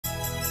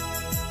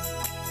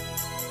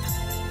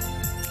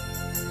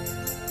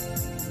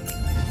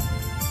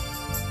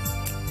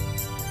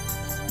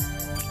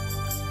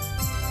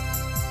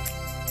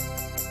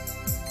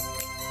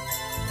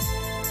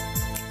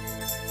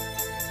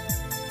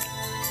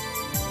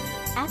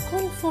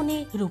এখন ফোনে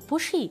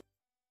রূপসী।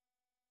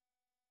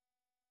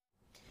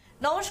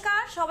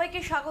 নমস্কার, সবাইকে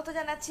স্বাগত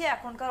জানাচ্ছি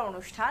এখনকার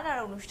অনুষ্ঠান। আর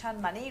অনুষ্ঠান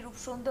মানেই রূপ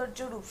সৌন্দর্য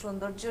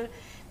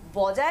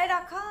বজায়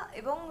রাখা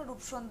এবং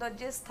রূপ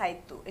সৌন্দর্যের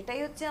স্থায়িত্ব,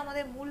 এটাই হচ্ছে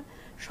আমাদের মূল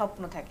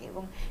স্বপ্ন থাকে।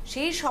 এবং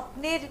সেই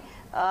স্বপ্নের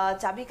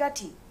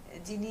চাবিকাঠি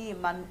যিনি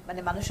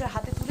মানে মানুষের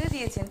হাতে তুলে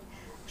দিয়েছেন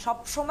সব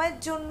সময়ের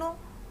জন্য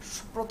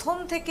প্রথম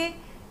থেকে,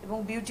 এবং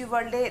বিউটি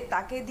ওয়ার্ল্ডে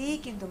তাকে দিয়েই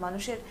কিন্তু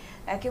মানুষের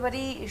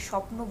একেবারেই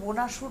স্বপ্ন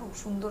বোনা শুরু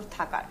সুন্দর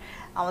থাকার।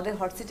 আমাদের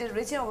হটসিটে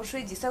রয়েছে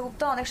অবশ্যই জিসা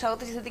গুপ্তা, অনেক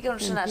স্বাগত জিসাদিকে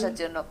অনুষ্ঠানে আসার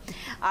জন্য।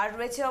 আর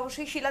রয়েছে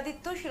অবশ্যই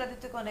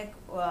শিলাদিত্যকে অনেক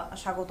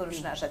স্বাগত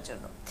অনুষ্ঠানে আসার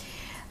জন্য।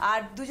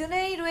 আর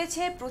দুজনেই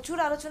রয়েছে, প্রচুর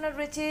আলোচনা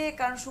রয়েছে,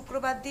 কারণ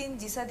শুক্রবার দিন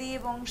জিসাদি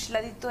এবং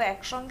শিলাদিত্য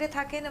একসঙ্গে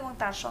থাকেন এবং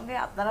তার সঙ্গে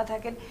আপনারা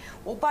থাকেন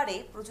ওপারে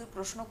প্রচুর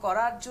প্রশ্ন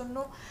করার জন্য।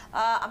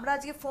 আমরা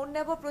আজকে ফোন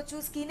নেব প্রচুর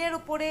স্কিনের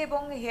উপরে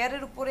এবং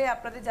হেয়ারের উপরে,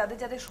 আপনাদের যাদের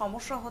যাদের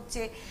সমস্যা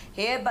হচ্ছে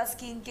হেয়ার বা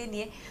স্কিনকে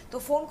নিয়ে, তো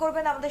ফোন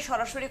করবেন আমাদের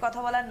সরাসরি কথা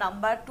বলার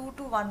নাম্বার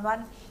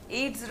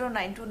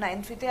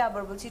 2211809293-তে।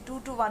 আবার বলছি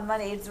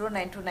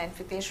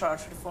 2211809293-তে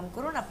সরাসরি ফোন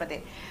করুন আপনাদের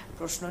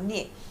প্রশ্ন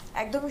নিয়ে।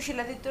 একদমই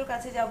শিলাদিত্যর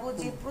কাছে যাব,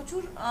 যে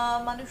প্রচুর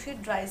মানুষের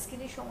ড্রাই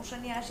স্কিনের সমস্যা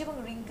নিয়ে আসে এবং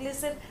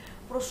রিঙ্কলেসের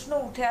প্রশ্ন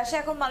উঠে আসে,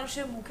 এখন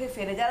মানুষের মুখে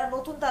ফেরে, যারা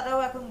নতুন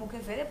তারাও এখন মুখে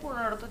ফেরে,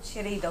 পুরোনো তো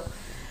ছেড়েই দাও।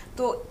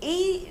 তো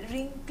এই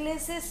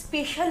রিঙ্কলেসের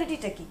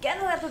স্পেশালিটিটা কি, কেন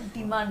এত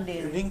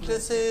ডিমান্ডের?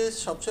 রিঙ্কলেসের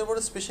সবচেয়ে বড়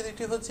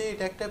স্পেশালিটি হচ্ছে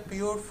এটা একটা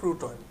পিওর ফ্রুট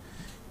অয়েল।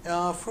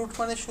 ফ্রুট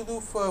মানে শুধু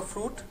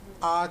ফ্রুট,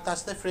 আর তার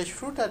সাথে ফ্রেশ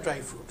ফ্রুট আর ড্রাই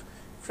ফ্রুট।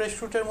 ফ্রেশ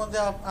ফ্রুটের মধ্যে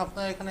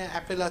আপনার এখানে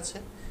অ্যাপেল আছে,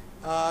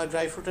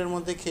 ড্রাই ফ্রুটের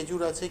মধ্যে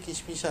খেজুর আছে,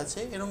 কিশমিশ আছে,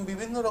 এরকম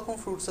বিভিন্ন রকম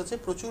ফ্রুটস আছে,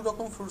 প্রচুর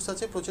রকম ফ্রুটস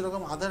আছে, প্রচুর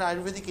রকম আদার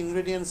আয়ুর্বেদিক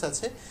ইনগ্রেডিয়েন্টস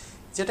আছে,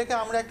 যেটাকে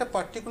আমরা একটা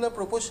পার্টিকুলার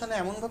প্রপোর্শনে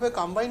এমনভাবে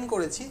কম্বাইন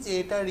করেছি যে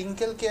এটা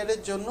রিঙ্কেল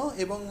কেয়ারের জন্য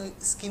এবং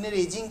স্কিনের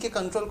এজিংকে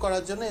কন্ট্রোল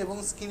করার জন্য এবং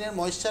স্কিনের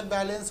ময়েশ্চার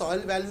ব্যালেন্স,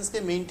 অয়েল ব্যালেন্সকে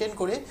মেনটেন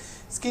করে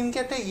স্কিনকে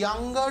একটা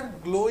ইয়াঙ্গার,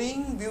 গ্লোয়িং,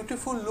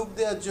 বিউটিফুল লুক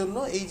দেওয়ার জন্য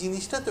এই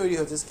জিনিসটা তৈরি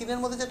হয়েছে। স্কিনের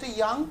মধ্যে যেটা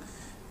ইয়াং,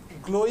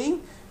 গ্লোয়িং,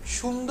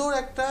 সুন্দর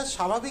একটা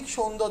স্বাভাবিক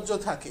সৌন্দর্য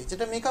থাকে,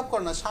 যেটা মেকআপ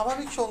করে না,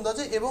 স্বাভাবিক সৌন্দর্য।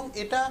 এবং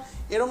এটা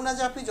এরম না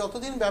যে আপনি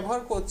যতদিন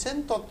ব্যবহার করছেন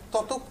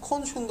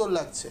ততক্ষণ সুন্দর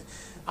লাগছে।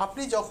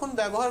 আপনি যখন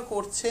ব্যবহার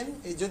করছেন,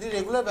 যদি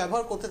রেগুলার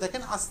ব্যবহার করতে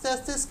থাকেন, আস্তে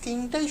আস্তে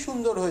স্কিনটাই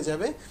সুন্দর হয়ে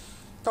যাবে।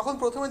 তখন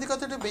প্রথমের দিকে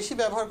হয়তো একটু বেশি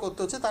ব্যবহার করতে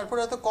হচ্ছে, তারপরে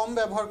হয়তো কম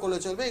ব্যবহার করলে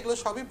চলবে। এগুলো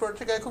সবই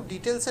প্রোডাক্টের গায়ে খুব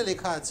ডিটেলসে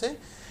লেখা আছে।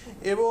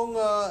 এবং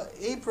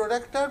এই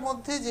প্রোডাক্টটার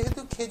মধ্যে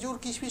যেহেতু খেজুর,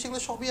 কিশমিশ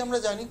এগুলো সবই আমরা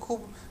জানি খুব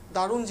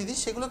দারুণ জিনিস,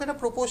 সেগুলোকে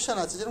একটা প্রপোর্শন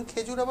আছে। যেরকম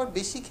খেজুর আবার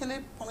বেশি খেলে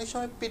অনেক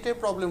সময় পেটের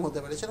প্রবলেম হতে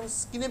পারে, সেরকম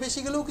স্কিনে বেশি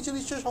গেলেও কিছু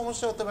নিশ্চয়ই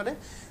সমস্যা হতে পারে,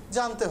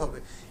 জানতে হবে।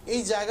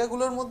 এই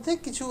জায়গাগুলোর মধ্যে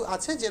কিছু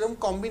আছে, যেরকম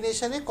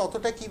কম্বিনেশনে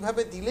কতটা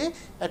কিভাবে দিলে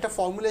একটা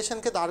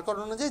ফর্মুলেশনকে দাঁড়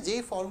করানো যায়,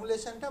 যেই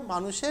ফর্মুলেশনটা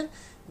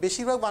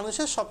বেশিরভাগ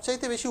মানুষের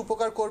সবচাইতে বেশি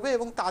উপকার করবে।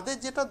 এবং তাদের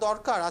যেটা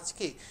দরকার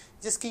আজকে,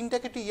 যে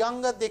স্কিনটাকে একটু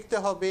ইয়াঙ্গার দেখতে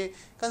হবে,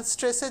 কারণ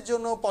স্ট্রেসের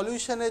জন্য,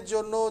 পলিউশনের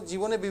জন্য,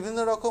 জীবনে বিভিন্ন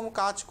রকম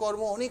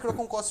কাজকর্ম, অনেক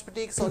রকম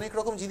কসমেটিক্স, অনেক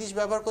রকম জিনিস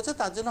ব্যবহার করছে,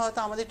 তার জন্য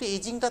হয়তো আমাদের একটু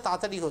এজিংটা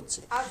তাড়াতাড়ি হচ্ছে।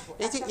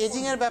 এই যে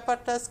এজিংয়ের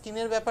ব্যাপারটা,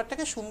 স্কিনের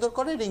ব্যাপারটাকে সুন্দর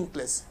করে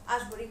রিঙ্কলেস।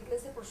 আসবো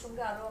রিঙ্কলেসের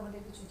প্রসঙ্গে, আরো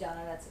আমাদের কিছু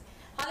জানার আছে।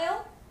 হ্যালো,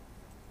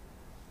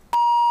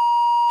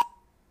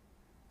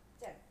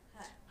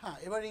 হ্যাঁ,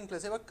 এবার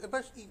রিঙ্কলেস,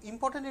 এবার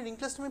ইম্পর্টেন্ট,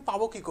 রিঙ্কলেসটা আমি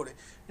পাবো কী করে?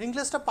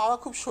 রিঙ্কলেসটা পাওয়া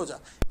খুব সোজা।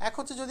 এক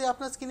হচ্ছে, যদি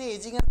আপনার স্কিনে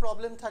এজিংয়ের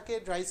প্রবলেম থাকে,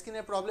 ড্রাই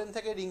স্কিনের প্রবলেম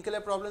থাকে,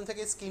 রিঙ্কেলের প্রবলেম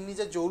থাকে, স্কিন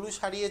নিজের জৌলুস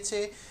হারিয়েছে,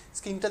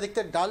 স্কিনটা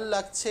দেখতে ডাল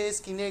লাগছে,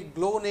 স্কিনে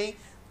গ্লো নেই,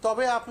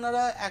 তবে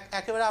আপনারা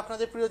একেবারে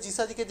আপনাদের প্রিয়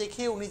জিসাদিকে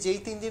দেখিয়ে, উনি যেই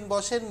 3 দিন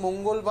বসেন,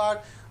 মঙ্গলবার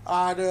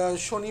আর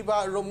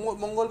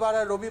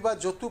রবিবার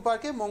যোধপুর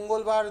পার্কে,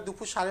 মঙ্গলবার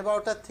দুপুর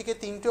 12:30 থেকে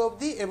 3টে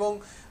অবধি এবং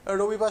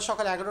রবিবার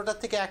সকাল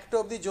 11টার থেকে 1টা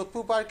অবধি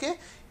যোধপুর পার্কে,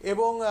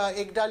 এবং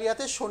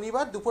একডালিয়াতে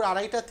শনিবার দুপুর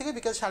 2:30 থেকে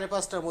বিকেল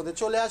 5:30টার মধ্যে।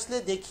 চলে আসলে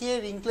দেখিয়ে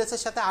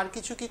রিঙ্কলেসের সাথে আর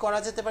কিছু কি করা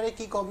যেতে পারে,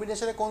 কি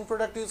কম্বিনেশনে কোন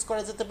প্রোডাক্ট ইউজ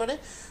করা যেতে পারে,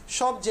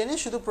 সব জেনে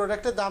শুধু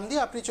প্রোডাক্টের দাম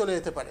দিয়ে আপনি চলে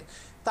যেতে পারেন।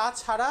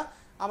 তাছাড়া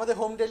আমাদের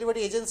হোম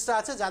ডেলিভারি এজেন্টসরা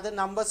আছে, যাদের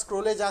নাম্বার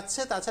স্ক্রোলে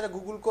যাচ্ছে। তাছাড়া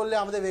গুগল করলে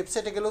আমাদের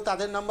ওয়েবসাইটে গেলেও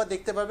তাদের নাম্বার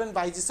দেখতে পারবেন।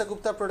 বাই জিসা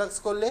গুপ্তা প্রোডাক্টস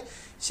করলে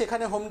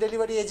সেখানে হোম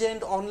ডেলিভারি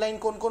এজেন্ট, অনলাইন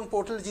কোন কোন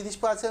পোর্টাল জিনিস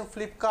পাওয়া যাচ্ছে,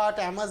 ফ্লিপকার্ট,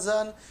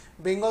 অ্যামাজন,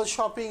 বেঙ্গল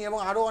শপিং এবং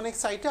আরও অনেক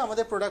সাইটে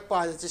আমাদের প্রোডাক্ট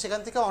পাওয়া যাচ্ছে।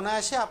 সেখান থেকে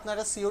অনায়াসে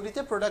আপনারা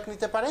সিওডিতে প্রোডাক্ট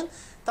নিতে পারেন।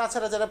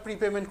 তাছাড়া যারা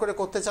প্রিপেমেন্ট করে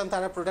করতে চান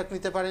তারা প্রোডাক্ট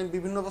নিতে পারেন।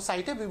 বিভিন্ন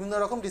সাইটে বিভিন্ন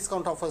রকম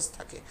ডিসকাউন্ট অফার্স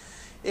থাকে।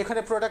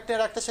 এখানে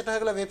প্রোডাক্টের একটা, সেটা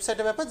হয়ে গেলো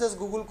ওয়েবসাইটের ব্যাপার, জাস্ট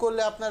গুগল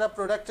করলে আপনারা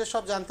প্রোডাক্টের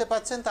সব জানতে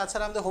পাচ্ছেন।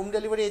 তাছাড়া আমাদের হোম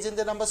ডেলিভারি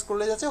এজেন্টের নাম্বার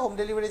স্ক্রলে যাচ্ছে, হোম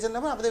ডেলিভারি এজেন্ট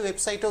নাম্বার আমাদের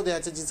ওয়েবসাইটেও দেওয়া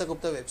আছে, জিসা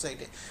গুপ্তা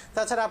ওয়েবসাইটে।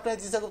 তাছাড়া আপনার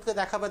জিসা গুপ্তাকে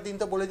দেখাবার দিন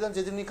তো বলে দিলাম,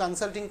 যেদিন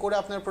কনসাল্টিং করে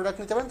আপনার প্রোডাক্ট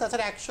নিতে পারেন।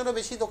 তাছাড়া 100-এরও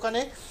বেশি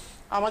দোকানে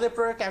আমাদের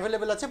প্রোডাক্ট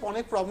অ্যাভেলেবেল আছে,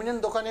 অনেক প্রমিনেন্ট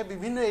দোকানে,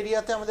 বিভিন্ন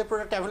এরিয়াতে আমাদের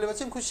প্রোডাক্ট অ্যাভেলেবেল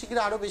আছে। খুব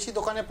শীঘ্রই আরও বেশি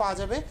দোকানে পাওয়া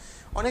যাবে,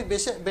 অনেক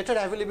বেশি বেটার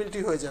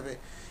অ্যাভেলেবিলিটি হয়ে যাবে।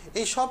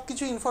 এই সব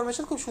কিছু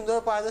ইনফরমেশন খুব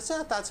সুন্দরভাবে পাওয়া যাচ্ছে।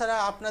 আর তাছাড়া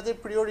আপনাদের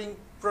প্রিয়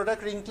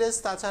প্রোডাক্ট রিঙ্কলেস,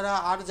 তাছাড়া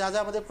আর যা যা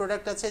আমাদের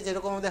প্রোডাক্ট আছে,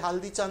 যেরকম আমাদের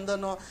হালদি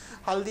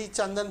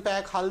চন্দন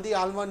প্যাক, হালদি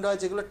আলমন্ড অয়েল,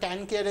 যেগুলো ট্যান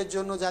কেয়ারের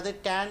জন্য, যাদের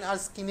ট্যান আর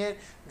স্কিনের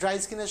ড্রাই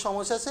স্কিনের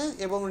সমস্যা আছে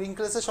এবং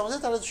রিঙ্কেলসের সমস্যা,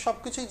 তারা সব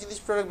কিছুই জিনিস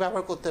প্রোডাক্ট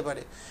ব্যবহার করতে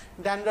পারে।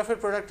 ড্যান্ড্রাফের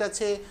প্রোডাক্ট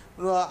আছে,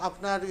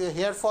 আপনার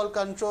হেয়ার ফল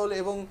কন্ট্রোল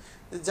এবং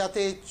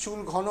যাতে চুল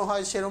ঘন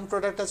হয় সেরকম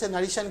প্রোডাক্ট আছে।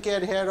 নারিশন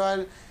care hair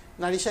oil,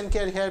 নারিশন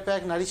care hair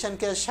pack, নারিশন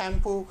care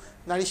shampoo,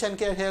 নারিশন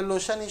care hair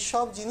lotion, এই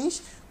সব জিনিস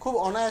খুব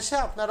অনায়াসে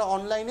আপনারা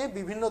অনলাইনে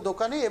বিভিন্ন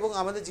দোকানে এবং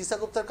আমাদের জিসা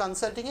গুপ্তার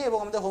কনসাল্টিংয়ে এবং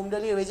আমাদের হোম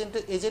ডেলিভারি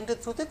এজেন্টের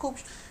থ্রুতে খুব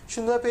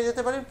সুন্দরভাবে পেয়ে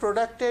যেতে পারেন।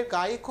 প্রোডাক্টের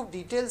গায়ে খুব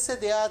ডিটেলসে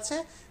দেওয়া আছে।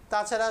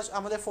 তাছাড়া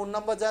আমাদের ফোন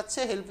নাম্বার যাচ্ছে,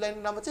 হেল্পলাইন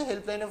নাম্বার আছে,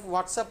 হেল্পলাইনে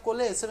হোয়াটসঅ্যাপ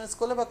করলে, SMS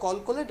করলে বা কল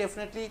করলে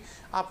ডেফিনেটলি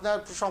আপনার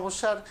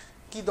সমস্যার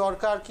কি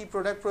দরকার, কি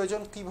প্রোডাক্ট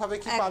প্রয়োজন, কিভাবে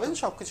কি পাবেন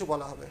সব কিছু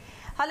বলা হবে।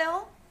 হ্যালো,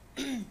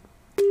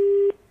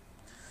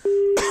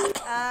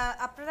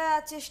 আপনারা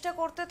চেষ্টা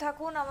করতে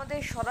থাকুন আমাদের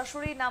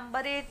সরাসরি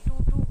নাম্বারে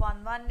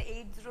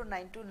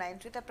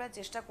 2211809293 আপনারা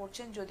চেষ্টা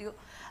করছেন, যদিও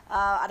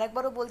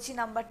আরেকবারও বলছি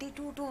নাম্বারটি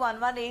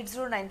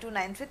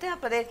 2211809293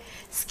 আপনাদের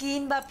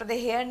স্কিন বা আপনাদের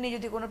হেয়ার নিয়ে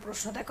যদি কোনো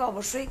প্রশ্ন থাকে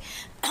অবশ্যই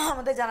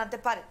আমাদের জানাতে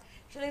পারেন।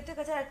 শরীরের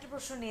কাছে আরেকটা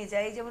প্রশ্ন নিয়ে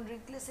যাই, যেমন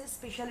রিঙ্কেলসের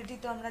স্পেশালিটি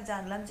তো আমরা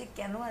জানলাম যে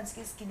কেন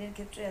আজকে স্কিনের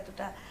ক্ষেত্রে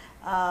এতটা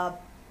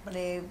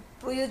মানে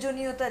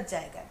প্রয়োজনীয়তার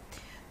জায়গায়,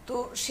 তো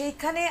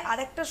সেইখানে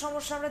আরেকটা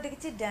সমস্যা আমরা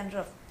দেখেছি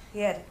ড্যান্ড্রাফ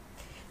হেয়ারে।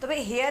 তবে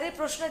হেয়ারের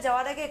প্রশ্নে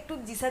যাওয়ার আগে একটু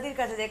জিসাদির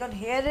কাছে যাই, কারণ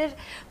হেয়ারের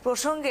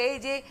প্রসঙ্গে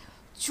যে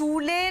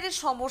চুলের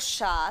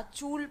সমস্যা,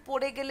 চুল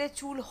পড়ে গেলে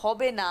চুল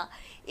হবে না,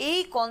 এই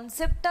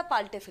কনসেপ্টটা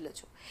পাল্টে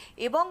ফেলেছো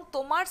এবং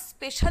তোমার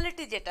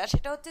স্পেশালিটি যেটা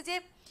সেটা হচ্ছে যে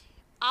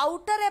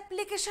আউটার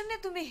অ্যাপ্লিকেশনে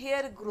তুমি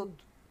হেয়ার গ্রোথ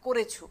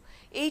করেছো,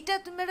 এইটা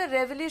তুমি একটা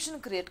রেভলিউশন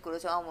ক্রিয়েট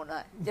করেছো আমার মনে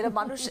হয়, যেটা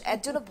মানুষ এর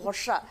জন্য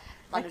ভরসা।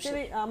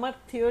 আমার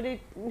থিওরি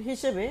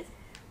হিসেবে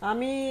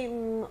আমি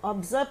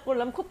অবজার্ভ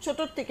করলাম খুব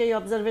ছোটোর থেকে, এই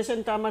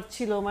অবজারভেশনটা আমার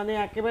ছিল, মানে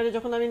একেবারে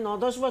যখন আমি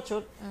 9-10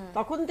 বছর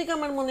তখন থেকে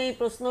আমার মনে এই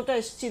প্রশ্নটা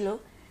এসেছিল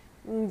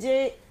যে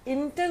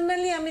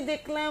ইন্টারনালি আমি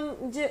দেখলাম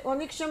যে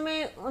অনেক সময়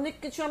অনেক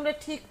কিছু আমরা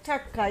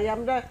ঠিকঠাক খাই,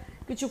 আমরা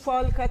কিছু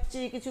ফল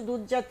খাচ্ছি, কিছু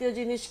দুধ জাতীয়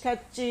জিনিস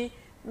খাচ্ছি,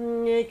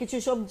 কিছু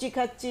সবজি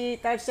খাচ্ছি,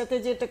 তার সাথে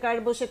যেটা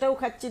কাটবো সেটাও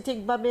খাচ্ছি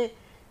ঠিকভাবে,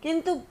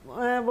 কিন্তু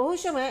বহু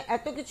সময়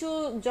এত কিছু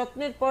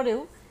যত্নের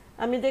পরেও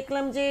আমি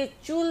দেখলাম যে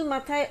চুল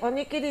মাথায়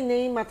অনেকেরই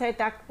নেই, মাথায়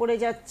টাক পড়ে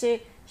যাচ্ছে,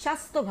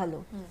 স্বাস্থ্য ভালো,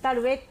 তার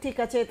ওয়েট ঠিক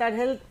আছে, তার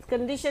হেলথ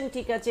কন্ডিশন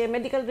ঠিক আছে,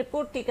 মেডিকেল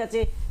রিপোর্ট ঠিক আছে,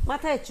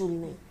 মাথায় চুল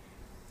নেই।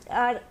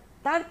 আর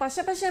তার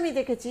পাশাপাশি আমি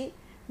দেখেছি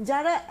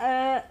যারা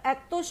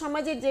এত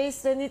সমাজের যেই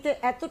শ্রেণীতে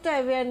এতটা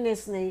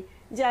অ্যাওয়ারনেস নেই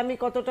যে আমি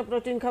কতটা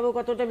প্রোটিন খাবো,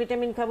 কতটা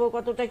ভিটামিন খাবো,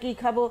 কতটা কি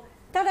খাবো,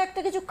 তারা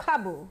একটা কিছু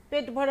খাবো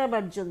পেট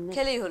ভরাবার জন্য,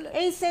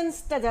 এই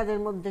সেন্সটা যাদের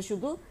মধ্যে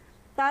শুধু,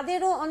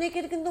 তাদেরও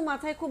অনেকের কিন্তু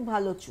মাথায় খুব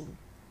ভালো চুল।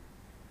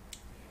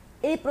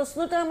 এই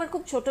প্রশ্নটা আমার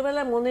খুব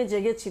ছোটবেলা মনে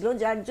জেগেছিল,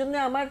 যার জন্য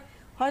আমার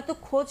হয়তো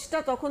খোঁজটা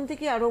তখন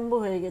থেকে আরম্ভ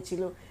হয়ে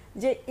গেছিল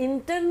যে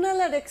ইন্টারনাল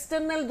আর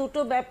এক্সটার্নাল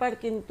দুটো ব্যাপার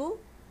কিন্তু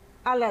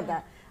আলাদা।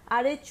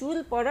 আর এই চুল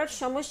পড়ার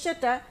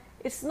সমস্যাটা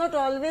it's not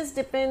always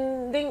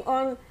depending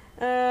on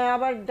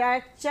আবার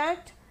ডায়েট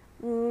চার্ট,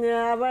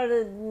 আবার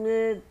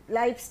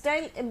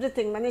লাইফস্টাইল,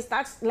 এভরিথিং, মানে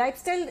তার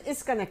lifestyle is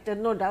connected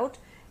no doubt,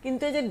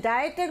 কিন্তু এই যে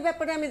ডায়েটের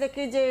ব্যাপারে আমি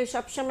দেখি যে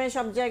সবসময়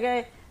সব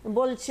জায়গায়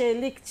বলছে,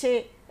 লিখছে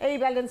এই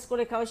ব্যালেন্স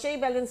করে খাও, সেই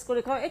ব্যালেন্স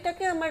করে খাও,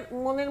 এটাকে আমার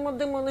মনের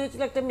মধ্যে মনে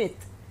হয়েছিল একটা মিথ,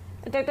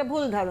 এটা একটা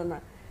ভুল ধারণা।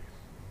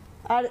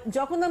 আর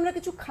যখন আমরা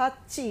কিছু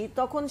খাচ্ছি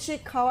তখন সেই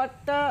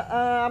খাওয়ারটা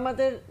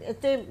আমাদের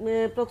এতে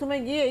প্রথমে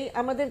গিয়েই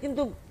আমাদের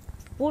কিন্তু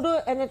পুরো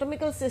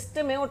অ্যানাটমিক্যাল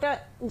সিস্টেমে ওটা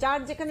যার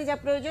যেখানে যা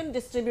প্রয়োজন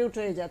ডিস্ট্রিবিউট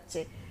হয়ে যাচ্ছে,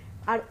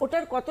 আর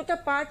ওটার কতটা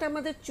পার্ট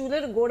আমাদের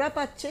চুলের গোড়া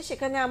পাচ্ছে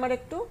সেখানে আমার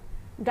একটু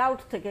ডাউট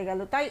থেকে গেল।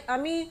 তাই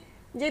আমি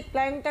যে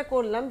প্ল্যানটা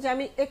করলাম যে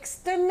আমি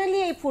এক্সটার্নালি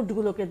এই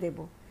ফুডগুলোকে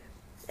দেবো।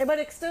 এবার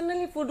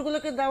এক্সটার্নালি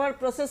ফুডগুলোকে দেওয়ার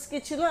প্রসেস কি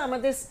ছিল,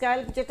 আমাদের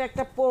স্ক্যাল্প যেটা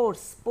একটা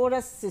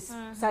পোরাস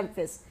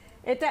সারফেস,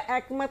 এটা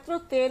একমাত্র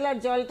তেল আর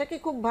জলটাকে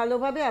খুব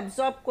ভালোভাবে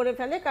অ্যাবজর্ব করে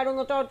ফেলে, কারণ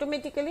ওটা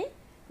অটোমেটিক্যালি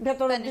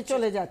ভেতর অবধি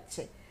চলে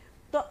যাচ্ছে।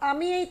 তো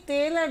আমি এই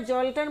তেল আর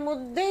জলটার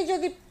মধ্যেই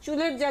যদি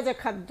চুলের যা যা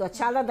খাদ্য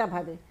আছে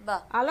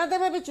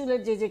আলাদাভাবে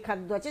চুলের যে যে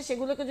খাদ্য আছে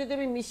সেগুলোকে যদি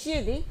আমি মিশিয়ে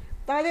দিই,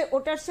 তাহলে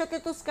ওটার সাথে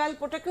তো স্ক্যাল্প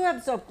ওটাকেও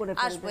অ্যাবজর্ব করে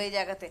ফেলবে। আসবো এই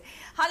জায়গাতে।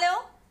 হ্যালো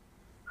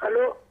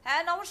হ্যালো,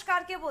 হ্যাঁ নমস্কার,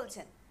 কে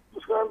বলছেন?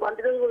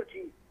 বান্টি দাস বলছি।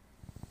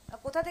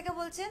 কোথা থেকে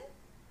বলছেন?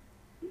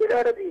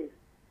 বেড়াটা দিয়ে।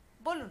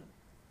 বলুন।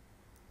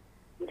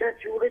 এটা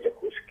চুলে যে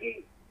খুশকি,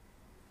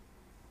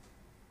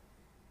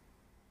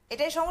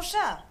 এটাই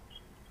সমস্যা?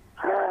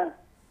 হ্যাঁ।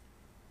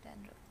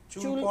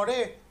 চুল পড়ে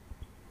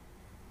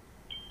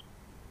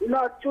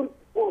না, চুল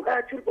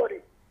হ্যাঁ চুল পড়ে,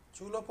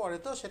 চুলও পড়ে,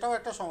 তো সেটাও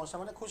একটা সমস্যা,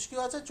 মানে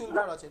খুশকিও আছে, চুল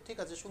পড়া আছে। ঠিক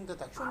আছে, শুনতে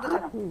থাক।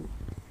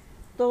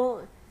 তো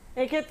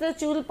এক্ষেত্রে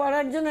চুল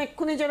পড়ার জন্য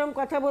এক্ষুনি যেরকম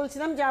কথা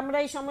বলছিলাম যে আমরা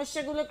এই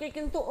সমস্যাগুলোকে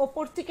কিন্তু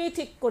ওপর থেকেই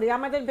ঠিক করি,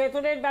 আমাদের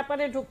ভেতরের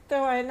ব্যাপারে ঢুকতে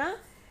হয় না।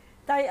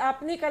 তাই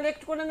আপনি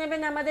কালেক্ট করে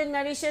নেবেন আমাদের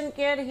নারিশন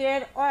কেয়ার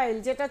হেয়ার অয়েল,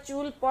 যেটা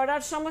চুল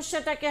পড়ার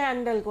সমস্যাটাকে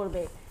হ্যান্ডেল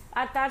করবে,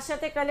 আর তার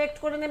সাথে কালেক্ট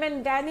করে নেবেন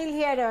ড্যানিল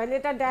হেয়ার অয়েল,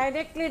 এটা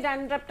ডাইরেক্টলি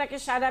ড্যান্ড্রাফটাকে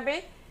সারাবে।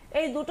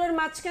 এই দুটোর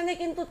মাঝখানে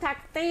কিন্তু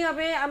থাকতেই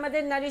হবে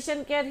আমাদের নারিশন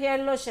কেয়ার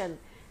হেয়ার লোশন,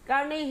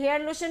 কারণ এই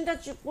হেয়ার লোশনটা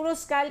পুরো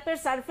স্ক্যাল্পের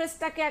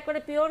সারফেসটাকে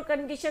একেবারে পিওর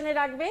কন্ডিশনে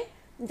রাখবে,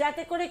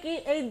 যাতে করে কি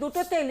এই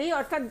দুটো তেলই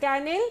অর্থাৎ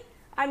Daniele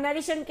R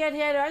Nourish and care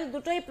hair oil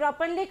দুটোই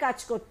প্রপারলি কাজ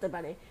করতে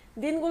পারে।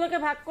 দিনগুলোকে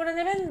ভাগ করে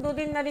নেবেন, 2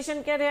 দিন Nourish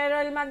and care hair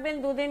oil মাখবেন,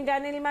 2 দিন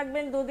ড্যানিল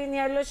মাখবেন, 2 দিন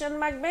hair lotion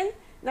মাখবেন,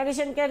 Nourish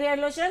and care hair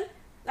lotion,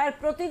 আর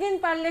প্রতিদিন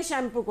পারলে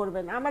শ্যাম্পু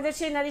করবেন আমাদের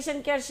সেই নারিশ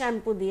অ্যান্ড কেয়ার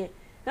শ্যাম্পু দিয়ে।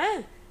 হ্যাঁ,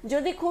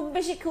 যদি খুব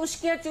বেশি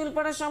খুশকি আর চুল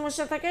পড়ার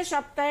সমস্যা থাকে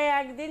সপ্তাহে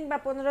 1 দিন বা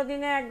 15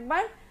 দিনে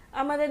একবার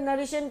আমাদের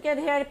Nourish and care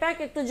hair pack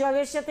একটু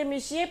জলের সাথে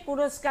মিশিয়ে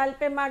পুরো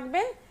স্ক্যাল্পে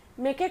মাখবেন,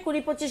 মেখে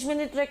 20-25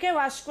 মিনিট রেখে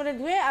ওয়াশ করে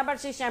ধুয়ে আবার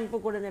সেই শ্যাম্পু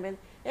করে নেবেন।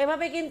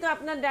 এভাবে কিন্তু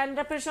আপনার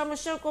ড্যান্ড্রাফের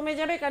সমস্যাও কমে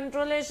যাবে,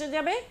 কন্ট্রোলে এসে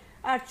যাবে,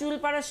 আর চুল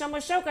পড়ার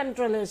সমস্যাও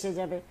কন্ট্রোলে এসে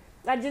যাবে।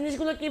 আর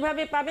জিনিসগুলো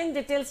কিভাবে পাবেন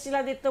ডিটেলস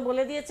শিলাদিত্য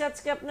বলে দিয়েছে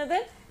আজকে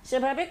আপনাদের,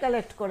 সেভাবে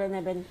কালেক্ট করে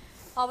নেবেন।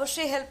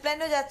 অবশ্যই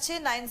হেল্পলাইনও যাচ্ছে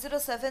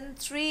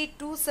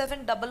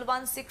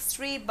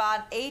 9073271163 বা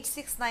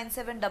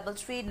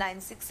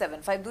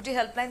 8697339675 দুটি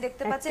হেল্পলাইন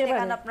দেখতে পাচ্ছেন,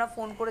 এখানে আপনারা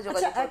ফোন করে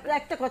যোগাযোগ করবেন।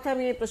 একটা কথা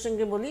আমি এই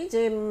প্রসঙ্গে বলি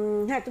যে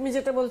হ্যাঁ তুমি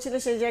যেটা বলছিলে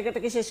সেই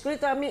জায়গাটাকে শেষ করি।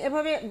 তো আমি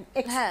এভাবে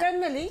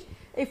এক্সটার্নালি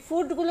এই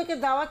ফুডগুলোকে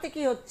দেওয়াতে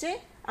কি হচ্ছে,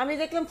 আমি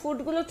দেখলাম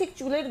ফুডগুলো ঠিক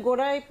চুলের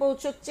গোড়ায়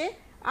পৌঁছচ্ছে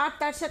আর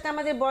তার সাথে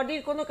আমাদের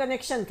বডির কোনো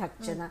কানেকশন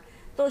থাকছে না।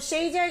 তো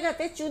সেই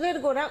জায়গাতে চুলের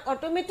গোড়া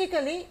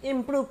অটোমেটিক্যালি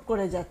ইমপ্রুভ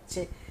করে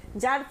যাচ্ছে,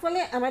 যার ফলে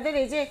আমাদের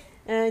এই যে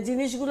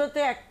জিনিসগুলোতে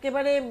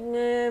একেবারে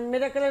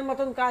মিরাকেলের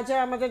মতন কাজ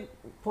হয়। আমাদের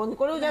ফোন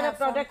করেও যারা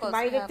প্রোডাক্ট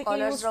বাইরে থেকে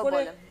ইউজ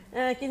করে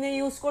কিনে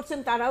ইউজ করছেন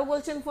তারাও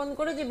বলছেন ফোন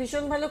করে যে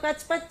ভীষণ ভালো কাজ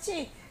পাচ্ছি,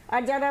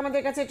 আর যারা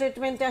আমাদের কাছে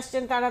ট্রিটমেন্টে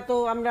আসছেন তারা তো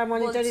আমরা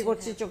মনিটরি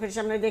করছি, চোখের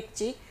সামনে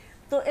দেখছি।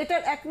 তো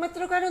এটার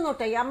একমাত্র কারণ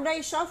ওটাই, আমরা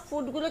এই সব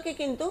ফুডগুলোকে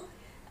কিন্তু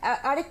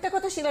আরেকটা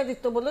কথা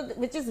শিলাদিত্য বলল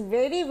which is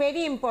very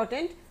very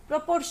important,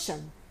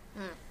 proportion.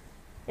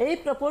 এই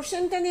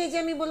প্রপোর্শনটা নিয়ে যে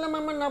আমি বললাম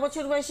আমার 9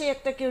 বছর বয়সে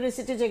একটা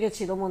কিউরিওসিটি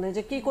জেগেছিল মনে,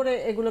 যে কি করে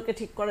এগুলোকে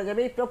ঠিক করা যাবে।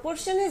 এই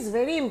প্রপোর্শন ইজ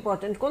ভেরি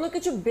ইম্পর্টেন্ট। কোনো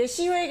কিছু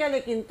বেশি হয়ে গেলে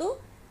কিন্তু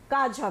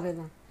কাজ হবে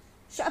না,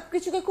 সব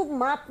কিছুকে খুব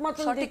মাপ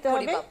মতন দিতে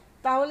হবে,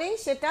 তাহলেই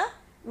সেটা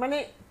মানে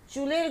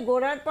চুলের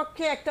গোড়ার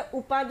পক্ষে একটা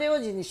উপাদেয়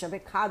জিনিস হবে,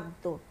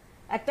 খাদ্য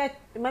একটা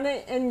মানে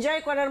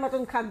এনজয় করার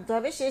মতন খাদ্য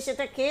হবে।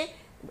 সেটা খেয়ে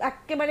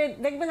একেবারে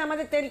দেখবেন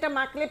আমাদের তেলটা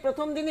মাখলে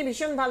প্রথম দিনই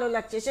ভীষণ ভালো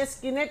লাগছে, সে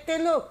স্কিনের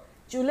তেল হোক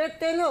চুলের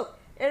তেল হোক,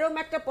 এরকম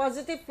একটা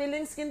পজিটিভ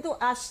ফিলিংস কিন্তু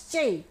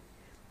আসছেই।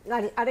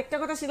 আর আরেকটা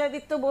কথা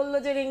শিলাদিত্য বললো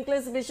যে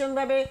রিঙ্কলেস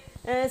ভীষণভাবে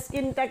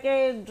স্কিনটাকে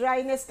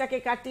ড্রাইনেসটাকে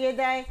কাটিয়ে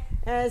দেয়,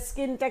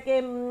 স্কিনটাকে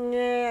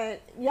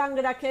ইয়াং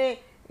রাখে,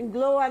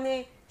 গ্লো আনে,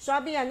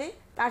 সবই আনে।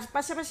 তার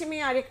পাশাপাশি আমি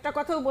আরেকটা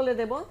কথাও বলে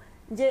দেব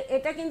যে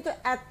এটা কিন্তু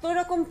এত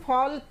রকম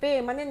ফল পেয়ে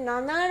মানে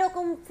নানা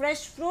রকম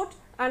ফ্রেশ ফ্রুট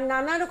আর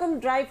নানা রকম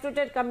ড্রাই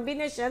ফ্রুটের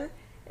কম্বিনেশন,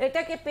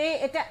 এটাকে পেয়ে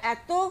এটা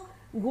এত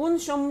গুণ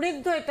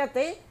সমৃদ্ধ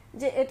এটাতে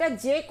যে এটা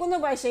যে কোনো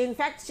বয়সে,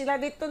 ইনফ্যাক্ট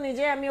শিলাদিত্য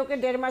নিজে আমি ওকে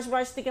 1.5 মাস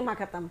বয়স থেকে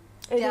মাখাতাম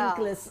এই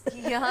রিঙ্কলেস,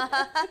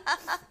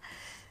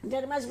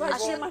 1.5 মাস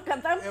বয়সে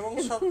মাখাতাম। এবং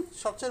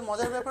সবচেয়ে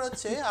মজার ব্যাপার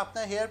হচ্ছে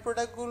আপনার হেয়ার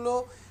প্রোডাক্টগুলো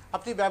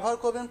আপনি ব্যবহার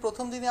করবেন,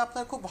 প্রথম দিনে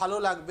আপনার খুব ভালো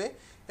লাগবে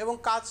এবং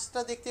কাজটা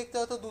দেখতে দেখতে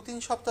হয়তো 2-3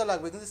 সপ্তাহ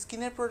লাগবে, কিন্তু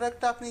স্কিনের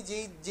প্রোডাক্টটা আপনি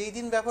যেই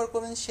দিন ব্যবহার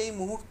করবেন সেই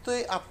মুহূর্তে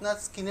আপনার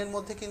স্কিনের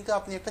মধ্যে কিন্তু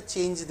আপনি একটা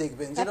চেঞ্জ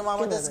দেখবেন। যেরকম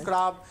আমাদের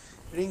scrub,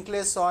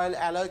 রিঙ্কলেস oil,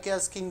 alloy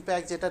care skin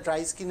pack যেটা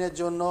ড্রাই স্কিনের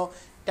জন্য,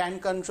 ট্যান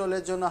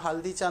কন্ট্রোলের জন্য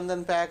হালদি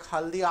চন্দন প্যাক,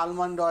 হালদি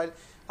আলমন্ড অয়েল,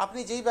 আপনি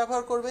যেই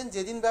ব্যবহার করবেন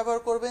যেদিন ব্যবহার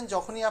করবেন,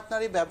 যখনই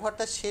আপনার এই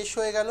ব্যবহারটা শেষ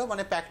হয়ে গেল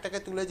মানে প্যাকটাকে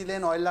তুলে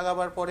দিলেন অয়েল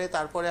লাগাবার পরে,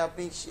 তারপরে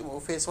আপনি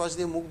ফেস ওয়াশ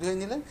দিয়ে মুখ ধুয়ে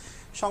নিলেন,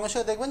 সঙ্গে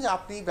সঙ্গে দেখবেন যে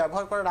আপনি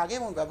ব্যবহার করার আগে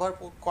এবং ব্যবহার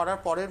করার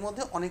পরের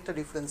মধ্যে অনেকটা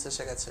ডিফারেন্স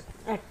এসে গেছে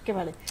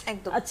একেবারে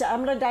একদম। আচ্ছা,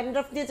 আমরা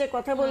ড্যান্ড্রফ নিয়ে যে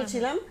কথা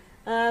বলছিলাম,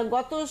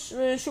 গত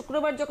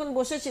শুক্রবার যখন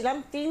বসেছিলাম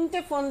 3টে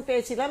ফোন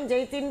পেয়েছিলাম,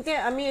 যেই 3টে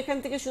আমি এখান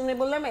থেকে শুনে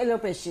বললাম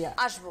এলোপেশিয়া।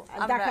 আসবো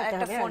আমরা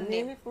একটা ফোন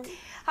নিয়ে।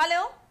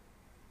 হ্যালো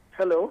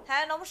হ্যালো,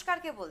 হ্যাঁ নমস্কার,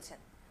 কে বলছেন?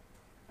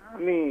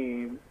 আমি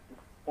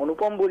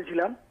অনুপম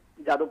বলছিলাম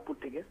যাদবপুর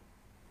থেকে।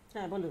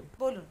 হ্যাঁ বলুন।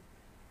 বলুন।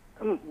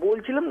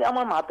 বলছিলাম যে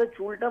আমার মাথার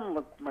চুলটা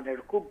মানে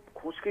খুব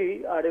খুশকি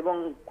আর এবং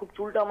খুব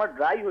চুলটা আমার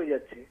ড্রাই হয়ে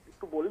যাচ্ছে,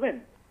 একটু বলবেন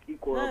কি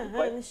করব?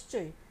 হ্যাঁ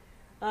নিশ্চয়ই।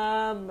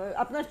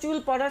 আপনার চুল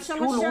পড়ার চুল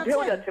সমস্যা আছে?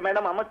 উঠেও যাচ্ছে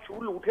ম্যাডাম, আমার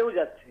চুল উঠেও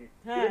যাচ্ছে,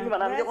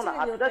 মানে আমি যখন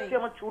হাঁটছি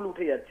আমার চুল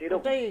উঠে যাচ্ছে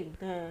এরকম।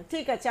 হ্যাঁ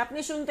ঠিক আছে, আপনি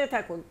শুনতে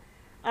থাকুন।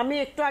 আমি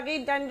একটু আগেই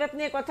ড্যান্ড্রফ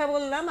নিয়ে কথা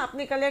বললাম,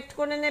 আপনি কালেক্ট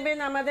করে নেবেন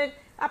আমাদের।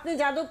 আপনি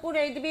যাদবপুর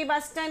 8B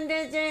বাস স্ট্যান্ডে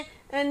যে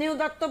নিউ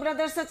দত্ত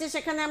ব্রাদার্স আছে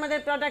সেখানে আমাদের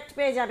প্রোডাক্ট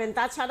পেয়ে যাবেন।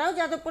 তাছাড়াও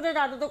যাদবপুরের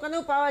আরও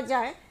দোকানেও পাওয়া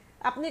যায়।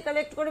 আপনি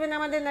কালেক্ট করবেন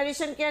আমাদের Nourish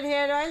and care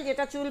hair oil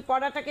যেটা চুল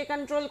পড়াটাকে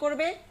কন্ট্রোল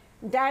করবে,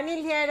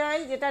 ড্যানিল হেয়ার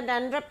অয়েল যেটা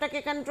ড্যান্ড্রফটাকে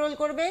কন্ট্রোল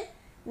করবে,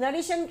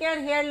 Nourish and care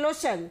hair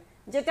lotion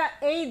যেটা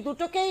এই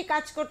দুটোকেই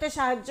কাজ করতে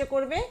সাহায্য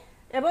করবে,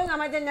 এবং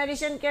আমাদের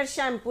নারিশ অ্যান্ড কেয়ার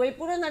শ্যাম্পু। এই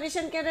পুরো নারিশ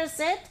অ্যান্ড কেয়ারের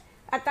সেট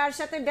আর তার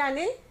সাথে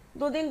ড্যানিল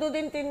 2 দিন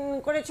 3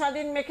 করে 6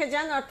 দিন মেখে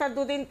যান, অর্থাৎ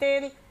 2 দিন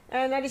তেল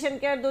নারিশ অ্যান্ড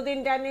কেয়ার, 2 দিন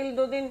ড্যানিল,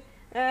 2 দিন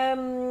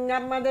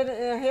আমাদের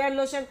হেয়ার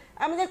লোশন।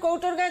 আমাদের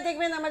কৌটোর গায়ে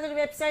দেখবেন আমাদের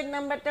ওয়েবসাইট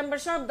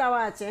নাম্বার সব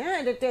দেওয়া আছে,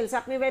 হ্যাঁ ডিটেলস।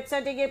 আপনি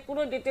ওয়েবসাইটে গিয়ে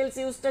পুরো ডিটেলস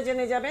ইউজটা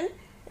জেনে যাবেন।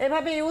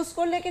 এভাবে ইউজ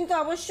করলে কিন্তু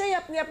অবশ্যই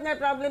আপনি আপনার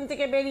প্রবলেম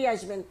থেকে বেরিয়ে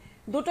আসবেন।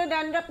 দুটো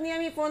ড্যান্ড্রাফ নিয়ে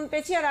আমি ফোন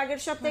পেয়েছি, আর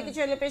আগের সপ্তাহে কিছু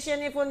এলোপেশিয়া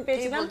নিয়ে ফোন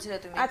পেয়েছিলাম।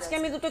 আজকে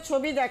আমি দুটো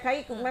ছবি দেখাই,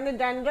 মানে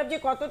ড্যান্ড্রাফ যে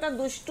কতটা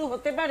দুষ্টু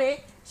হতে পারে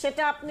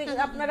সেটা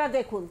আপনারা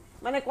দেখুন,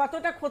 মানে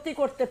কতটা ক্ষতি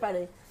করতে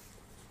পারে।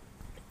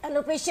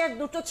 অ্যালোপেশিয়ার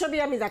দুটো ছবি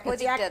আমি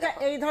দেখাচ্ছি। একটা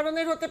এই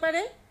ধরনের হতে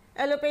পারে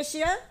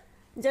অ্যালোপেশিয়া,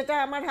 যেটা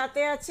আমার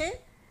হাতে আছে,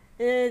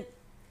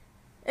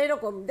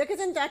 এরকম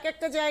দেখেছেন এক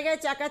একটা জায়গায়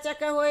চাকা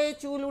চাকা হয়ে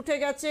চুল উঠে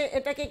গেছে,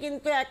 এটাকে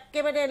কিন্তু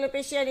একেবারে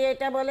অ্যালোপেশিয়ার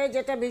এটা বলে,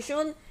 যেটা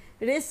ভীষণ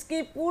রিস্কি।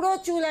 পুরো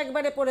চুল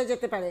একবারে পড়ে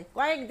যেতে পারে,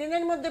 কয়েক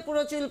দিনের মধ্যে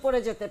পুরো চুল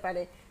পড়ে যেতে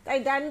পারে। তাই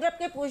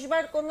ড্যান্ড্রাফকে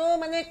পুষবার কোনো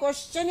মানে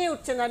কোশ্চেনই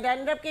উঠছে না,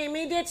 ড্যান্ড্রাফকে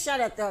ইমিডিয়েট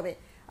সারাতে হবে।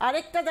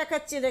 আরেকটা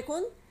দেখাচ্ছি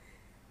দেখুন,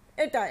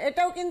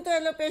 এটাও কিন্তু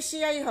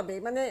অ্যালোপেশিয়াই হবে,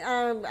 মানে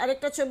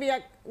আরেকটা ছবি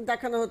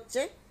দেখানো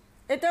হচ্ছে,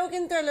 এটাও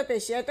কিন্তু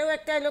অ্যালোপেশিয়া, এটাও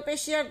একটা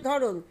অ্যালোপেশিয়ার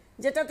ধরন,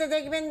 যেটাতে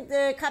দেখবেন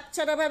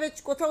খাপছাড়াভাবে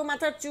কোথাও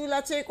মাথার চুল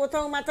আছে,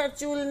 কোথাও মাথার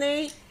চুল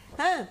নেই।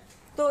 হ্যাঁ,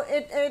 তো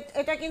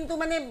এটা কিন্তু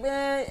মানে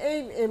এই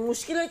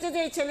মুশকিল হচ্ছে যে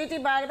এই ছেলেটি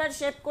বারবার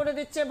শেভ করে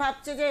দিচ্ছে,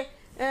 ভাবছে যে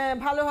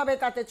ভালো হবে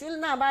তাতে চুল,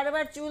 না,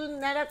 বারবার চুল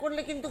ন্যাড়া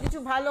করলে কিন্তু কিছু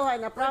ভালো হয়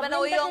না,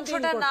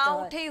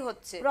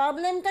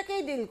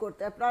 প্রবলেমটাকেই ডিল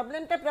করতে হয়,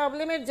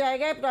 প্রবলেমের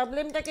জায়গায়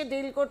প্রবলেমটাকে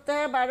ডিল করতে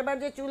হয়। বারবার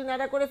যে চুল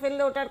ন্যাড়া করে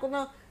ফেললে ওটার কোনো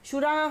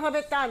সুরাহা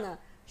হবে তা না,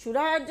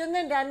 সুরাহার জন্য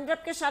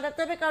ড্যান্ড্রাফকে সারাতে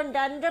হবে, কারণ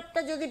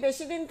ড্যান্ড্রাফটা যদি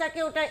বেশি দিন থাকে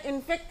ওটা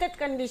ইনফেক্টেড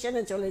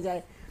কন্ডিশনে চলে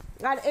যায়।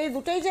 আর এই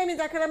দুটোই যে আমি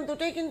দেখালাম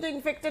দুটোই কিন্তু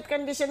ইনফেক্টেড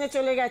কন্ডিশনে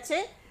চলে গেছে।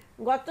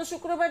 গত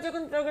শুক্রবার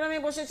যখন প্রোগ্রামে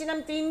বসেছিলাম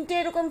 3টে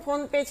এরকম ফোন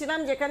পেয়েছিলাম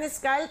যেখানে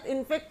স্ক্যাল্প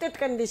ইনফেক্টেড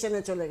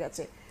কন্ডিশনে চলে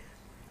গেছে।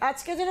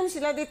 আজকে যেরকম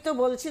শিলাদিত্য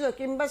বলছিল,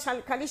 কিংবা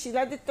খালি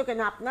শিলাদিত্য কেন,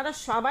 আপনারা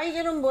সবাই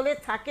যেরকম বলে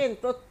থাকেন,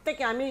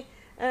 প্রত্যেকে, আমি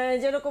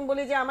যেরকম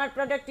বলি যে আমার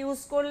প্রোডাক্ট ইউজ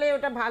করলে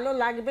ওটা ভালো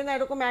লাগবে না,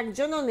 এরকম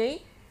একজনও নেই।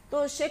 তো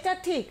সেটা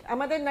ঠিক,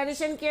 আমাদের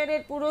নারিশন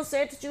কেয়ারের পুরো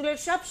সেট চুলের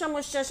সব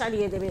সমস্যা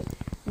সারিয়ে দেবে।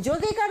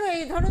 যদি কারো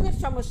এই ধরনের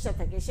সমস্যা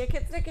থাকে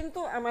সেক্ষেত্রে কিন্তু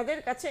আমাদের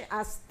কাছে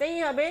আসতেই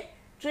হবে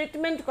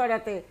ট্রিটমেন্ট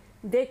করাতে।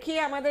 দেখি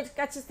আমাদের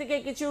কাছ থেকে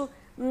কিছু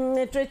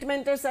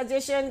ট্রিটমেন্টের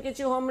সাজেশন,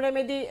 কিছু হোম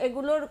রেমেডি,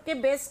 এগুলোকে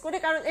বেস করে,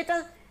 কারণ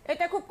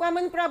এটা খুব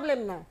কমন প্রবলেম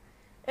না,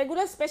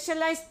 এগুলো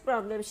স্পেশালাইজড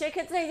প্রবলেম।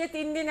 সেক্ষেত্রে এই যে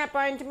 3 দিন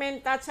অ্যাপয়েন্টমেন্ট,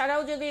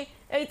 তাছাড়াও যদি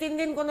এই 3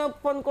 দিন কোনো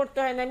ফোন করতে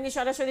হয় না, এমনি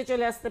সরাসরি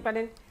চলে আসতে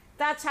পারেন।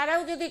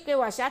 তাছাড়াও যদি কেউ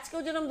আসে,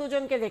 আজকেও যেরকম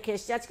দুজনকে দেখে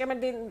এসছে, আজকে আমার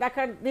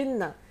দেখার দিন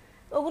না,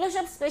 ওগুলো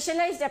সব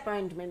স্পেশালাইজড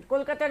অ্যাপয়েন্টমেন্ট,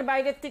 কলকাতার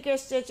বাইরের থেকে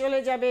এসছে, চলে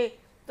যাবে,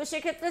 তো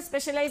সেক্ষেত্রে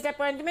স্পেশালাইজড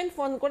অ্যাপয়েন্টমেন্ট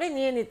ফোন করে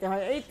নিয়ে নিতে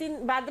হয়। এই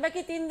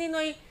বাদবাকি 3 দিন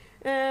ওই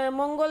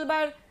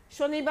মঙ্গলবার,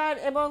 শনিবার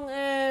এবং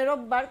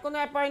রোববার কোনো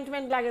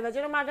অ্যাপয়েন্টমেন্ট লাগে না।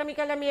 যেরকম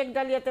আগামীকাল আমি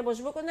একডালিয়াতে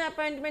বসবো, কোনো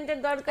অ্যাপয়েন্টমেন্টের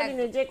দরকারই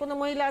নেই, যে কোনো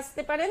মহিলা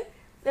আসতে পারেন,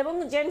 এবং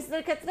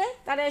জেন্টসদের ক্ষেত্রে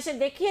তারা এসে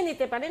দেখিয়ে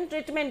নিতে পারেন,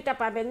 ট্রিটমেন্টটা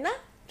পাবেন না,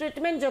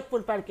 ট্রিটমেন্ট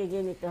যোধপুর পার্কে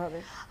গিয়ে নিতে হবে।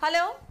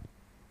 হ্যালো,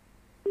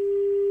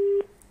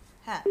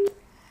 হ্যাঁ,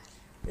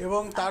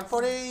 এবং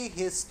তারপরে এই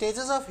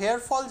স্টেজেস অফ হেয়ার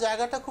ফল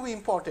জায়গাটা খুব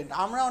ইম্পর্টেন্ট।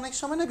 আমরা অনেক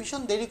সময় না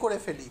ভীষণ দেরি করে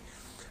ফেলি,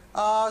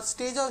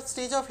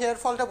 স্টেজ অফ হেয়ার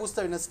ফলটা বুঝতে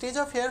পারি না। স্টেজ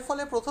অফ হেয়ার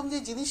ফলে প্রথম যে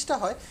জিনিসটা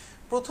হয়,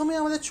 প্রথমে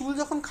আমাদের চুল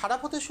যখন খারাপ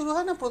হতে শুরু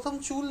হয় না, প্রথম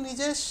চুল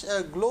নিজের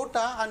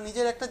গ্লোটা আর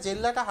নিজের একটা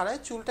জেল্লাটা হারায়,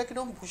 চুলটা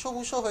কিরকম ভুসো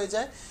ভুসো হয়ে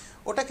যায়,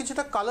 ওটা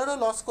কিছুটা কালারও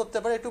লস করতে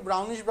পারে, একটু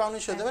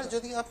ব্রাউনিশ হতে পারে।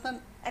 যদি আপনার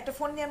একটা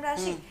ফোন নিয়ে আমরা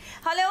আসি।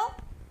 হ্যালো,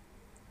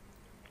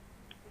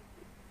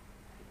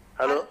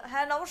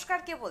 হ্যাঁ নমস্কার,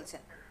 কে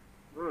বলছেন?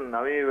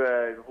 আমি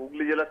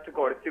হুগলি জেলার থেকে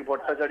অরিত্রিক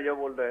ভট্টাচার্য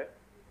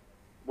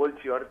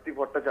বলছি। অরিত্রিক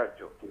ভট্টাচার্য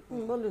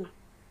বলুন।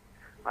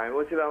 আমি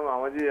বলছিলাম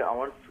আমার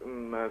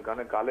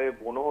গালে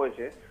বনো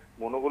হয়েছে,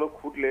 বনোগুলো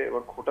খুঁটলে,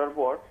 এবার খোটার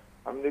পর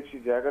আমি দেখছি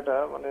জায়গাটা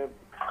মানে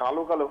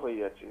কালো কালো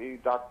হয়ে যাচ্ছে, এই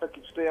দাগটা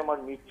কিছুতেই আমার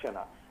মিটছে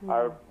না।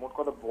 আর মোট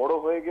কথা বড়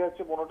হয়ে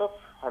গেছে বনোটা,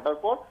 ফাটার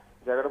পর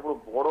জায়গাটা পুরো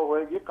বড়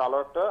হয়ে গিয়ে কালো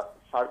একটা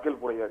সার্কেল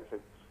পড়ে যাচ্ছে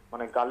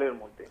মানে গালের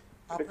মধ্যে,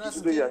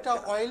 কিছুতেই যাচ্ছে।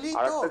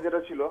 আর একটা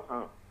যেটা ছিল,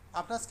 হ্যাঁ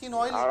আপনার স্কিন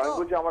অয়েলি তো? আর আমি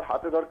বলছি আমার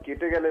হাতে ধর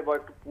কেটে গেলে বা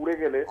একটু পুড়ে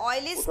গেলে,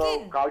 অয়েলি স্কিন,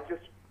 কালচে।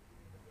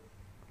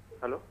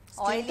 হ্যালো,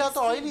 স্কিনটা তো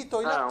অয়েলি,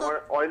 তৈলাক্ত। আমার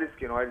অয়েলি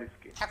স্কিন।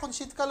 এখন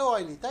শীতকালে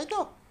অয়েলি, তাই তো?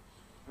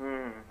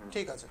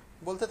 ঠিক আছে,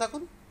 বলতে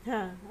থাকুন।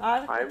 হ্যাঁ, আর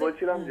আমি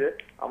বলছিলাম যে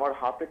আমার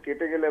হাতে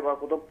কেটে গেলে বা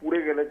কোথাও পুড়ে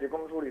গেলে যে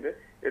কোনো শরীরে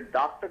এর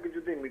দাগটা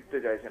কিছুতেই মিটতে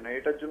চাইছে না,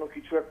 এটার জন্য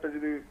কিছু একটা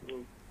যদি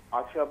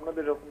আছে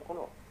আপনাদের এরকম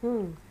কোনো?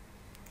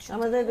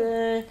 আমাদের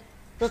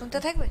শুনতে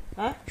থাকবে,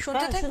 হ্যাঁ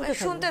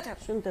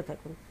শুনতে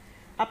থাকুন।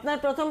 আপনার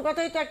প্রথম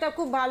কথাই তো একটা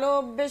খুব ভালো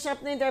অভ্যেস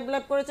আপনি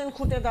ডেভেলপ করেছেন,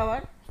 খুঁটে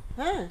দেওয়ার।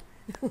 হ্যাঁ,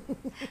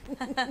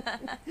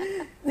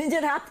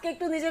 নিজের হাতকে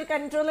একটু নিজের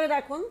কন্ট্রোলে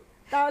রাখুন,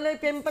 তাহলে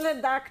পিম্পলের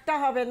দাগটা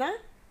হবে না।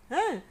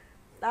 হ্যাঁ,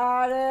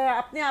 আর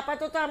আপনি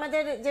আপাতত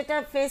আমাদের যেটা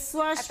face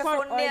wash for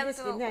oily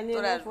skin.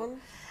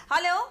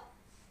 Hello,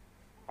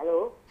 hello,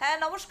 হ্যাঁ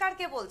নমস্কার,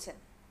 কে বলছেন?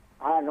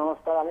 হ্যাঁ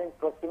নমস্কার, আমি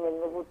পশ্চিম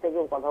মেদিনীপুর থেকে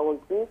কথা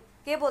বলছি।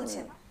 কে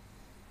বলছেন?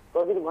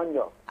 প্রদীপ ভঞ্জ।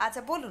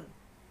 আচ্ছা বলুন।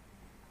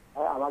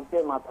 হ্যাঁ, আমার যে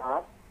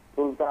মাথার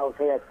চুলটা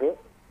উঠে যাচ্ছে,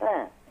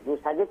 হ্যাঁ, দু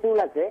সাইডে চুল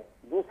আছে,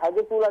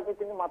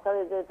 কিন্তু মাথার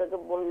এটাকে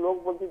লোক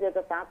বলছে যে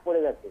এটা টাক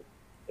পড়ে গেছে।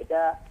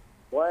 এটা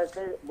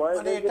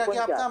মানে এটা কি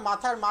আপনার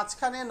মাথার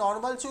মাঝখানে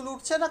নরমাল চুল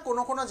উঠছে না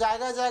কোনো কোনো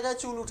জায়গায়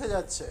চুল উঠে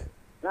যাচ্ছে?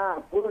 না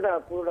পুরোটা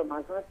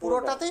মাঝখানে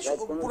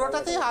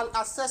পুরোটাতেই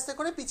আস্তে আস্তে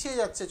করে পিছিয়ে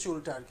যাচ্ছে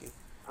চুলটা আর কি।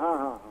 হ্যাঁ।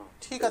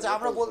 ঠিক আছে,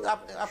 আমরা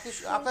আপনি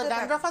আপনার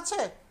ড্যান্ড্রাফ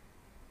আছে?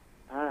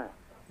 হ্যাঁ।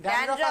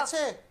 ড্যান্ড্রাফ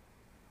আছে?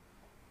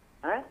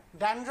 হ্যাঁ,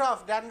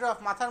 ড্যান্ড্রাফ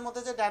মাথার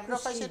মধ্যে যে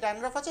ড্যান্ড্রাফ আছে,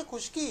 ড্যান্ড্রাফ আছে?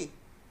 খুশকি?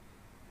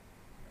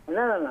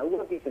 না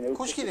ওগুলো কিছু নেই,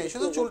 খুশকি নেই,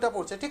 শুধু চুলটা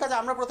পড়ছে। ঠিক আছে,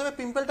 আমরা প্রথমে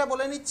পিম্পলটা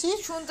বলে নিচ্ছি,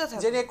 শুনতে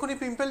থাকুন। যে এক্ষুনি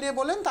পিম্পল নিয়ে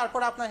বলেন,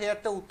 তারপর আপনার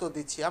হেয়ারটা উত্তর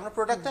দিচ্ছি। আমরা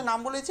প্রোডাক্টের নাম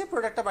বলেছি,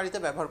 প্রোডাক্টটা বাড়িতে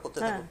ব্যবহার করতে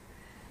থাকুন।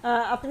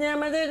 আপনি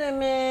আমাদের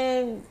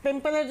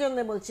পিম্পলের জন্য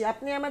বলছি,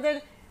 আপনি আমাদের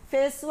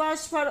face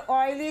wash for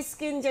oily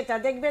skin, যেটা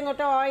দেখবেন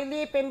ওটা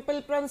অয়েলি পিম্পল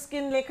প্রন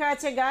স্কিন লেখা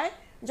আছে গায়ে,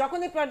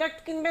 যখনই প্রোডাক্ট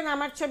কিনবেন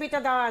আমার ছবিটা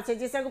দেওয়া আছে,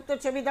 জিসা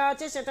গুপ্তার ছবি দেওয়া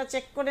আছে, সেটা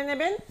চেক করে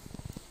নেবেন।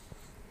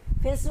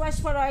 Face wash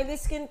for oily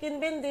skin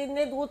কিনবেন,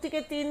 দিনে 2 থেকে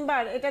 3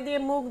 বার এটা দিয়ে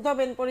মুখ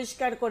ধোবেন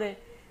পরিষ্কার করে।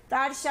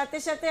 তার সাথে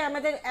সাথে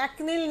আমাদের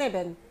অ্যাকনিল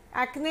নেবেন,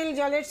 অ্যাকনিল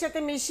জলের সাথে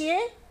মিশিয়ে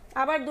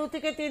আবার 2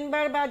 থেকে 3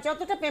 বার, বা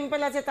যতটা পিম্পল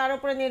আছে তার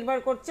উপরে নির্ভর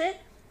করছে,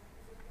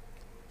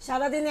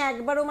 সারাদিনে 1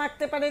 বারও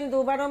মাখতে পারেন, 2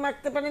 বারও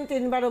মাখতে পারেন,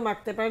 3 বারও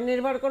মাখতে পারেন,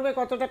 নির্ভর করবে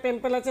কতটা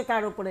পিম্পল আছে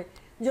তার উপরে।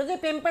 যদি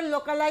পিম্পল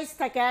লোকালাইজ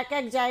থাকে,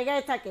 এক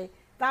জায়গায় থাকে,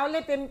 তাহলে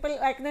পিম্পল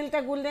অ্যাকনিলটা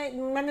গুলে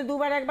মানে 2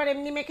 বার 1 বার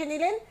এমনি মেখে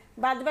নিলেন,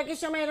 বাদবাকি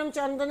সময় এরকম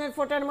চন্দনের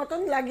ফোঁটার মতন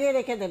লাগিয়ে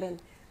রেখে দেবেন।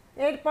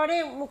 এরপরে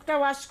মুখটা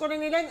ওয়াশ করে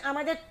নিলেন।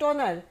 আমাদের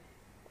টোনার,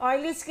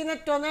 অয়েলি স্কিনের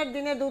টোনার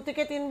দিনে 2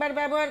 থেকে 3 বার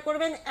ব্যবহার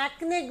করবেন।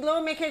 অ্যাকনে গ্লো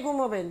মেখে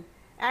ঘুমোবেন,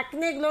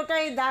 অ্যাকনে গ্লোটা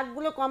এই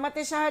দাগগুলো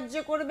কমাতে সাহায্য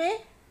করবে।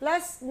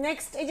 প্লাস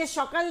নেক্সট এই যে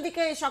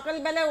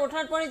সকালবেলা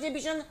ওঠার পরে যে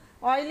ভীষণ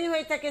অয়েলি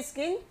হয়ে থাকে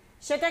স্কিন,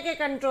 সেটাকে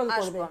কন্ট্রোল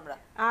করবে।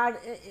 আর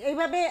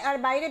এইভাবে আর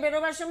বাইরে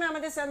বেরোবার সময়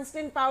আমাদের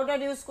সানস্ক্রিন পাউডার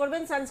ইউজ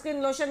করবেন, সানস্ক্রিন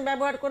লোশন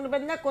ব্যবহার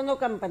করবেন না কোনো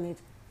কোম্পানির।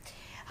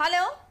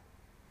 হ্যালো।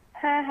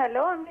 হ্যাঁ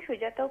হ্যালো, আমি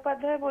সুজাতা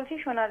উপাধ্যায় বলছি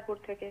সোনারপুর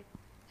থেকে।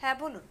 হ্যাঁ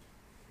বলুন।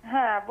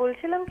 হ্যাঁ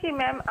বলছিলাম কি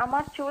ম্যাম,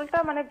 আমার চুলটা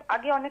মানে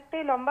আগে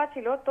অনেকটাই লম্বা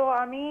ছিল, তো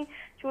আমি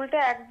চুলটা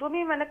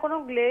একদমই মানে কোনো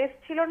গ্লেজ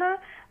ছিল না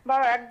বা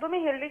একদমই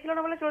হেলদি ছিল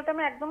না বলে চুলটা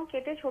আমি একদম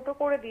কেটে ছোট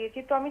করে দিয়েছি।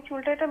 তো আমি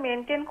চুলটা এটা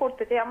মেনটেন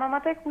করতে চাই, আমার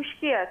মাথায়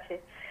খুশকি আছে,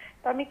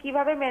 তো আমি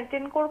কিভাবে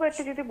মেনটেন করবো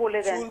একটু যদি বলে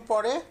দেন। চুল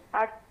পড়ে?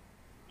 আর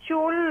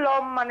চুল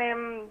মানে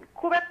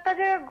খুব একটা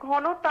যে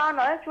ঘন তা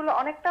নয়, চুল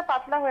অনেকটা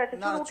পাতলা হয়েছে,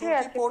 চুল উঠে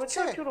আছে,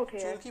 প্রচুর উঠে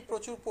আছে। চুল কি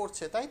প্রচুর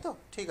পড়ছে তাই তো?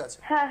 ঠিক আছে।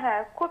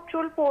 হ্যাঁ খুব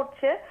চুল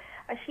পড়ছে।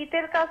 আর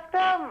শীতের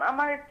কাজটা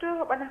আমার একটু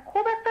মানে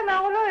খুব একটা না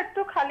হলেও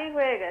একটু খালি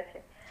হয়ে গেছে।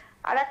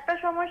 আর একটা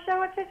সমস্যা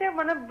হচ্ছে যে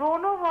মানে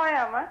ব্রণ হয়,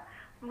 আমার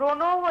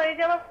ব্রণ হয়ে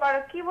যাওয়ার পর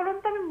কি বলুন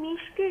তো, আমি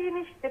মিষ্টি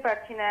জিনিস খেতে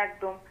পারছি না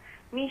একদম।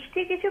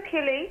 মিষ্টি কিছু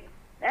খেলেই,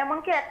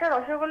 এমনকি একটা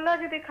রসগোল্লা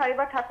যদি খাই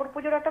বা ঠাকুর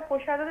পুজোর একটা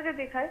প্রসাদও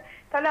যদি খাই,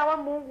 তাহলে আমার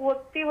মুখ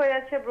ভর্তি হয়ে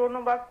যাচ্ছে ব্রণ,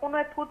 বা কোনো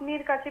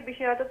থুতনির কাছে,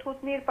 বিশেষত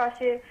থুতনির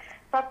পাশে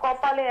বা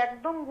কপালে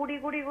একদম গুড়ি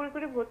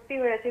ভর্তি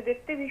হয়ে আছে,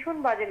 দেখতে ভীষণ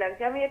বাজে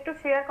লাগছে। আমি একটু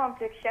ফেয়ার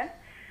কমপ্লেক্সন,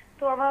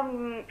 তো আমার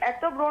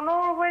এত ব্রণ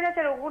হয়ে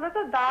যাচ্ছে, আর ওগুলো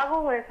তো দাগও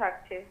হয়ে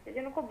থাকছে, এই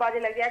জন্য খুব বাজে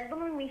লাগছে। একদম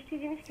আমি মিষ্টি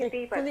জিনিস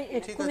খেতেই পারছি।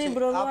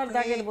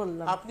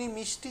 আপনি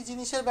মিষ্টি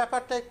জিনিসের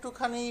ব্যাপারটা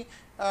একটুখানি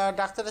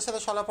ডাক্তারের সাথে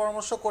সলা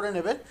পরামর্শ করে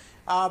নেবেন।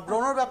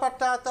 ব্রণর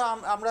ব্যাপারটা তো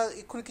আমরা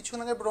এক্ষুনি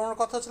কিছুক্ষণ আগে ব্রণর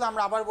কথা হচ্ছিল,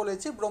 আমরা আবার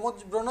বলেছি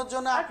ব্রণর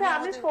জন্য। আচ্ছা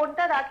আমি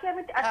ফোনটা রাখি,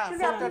 আমি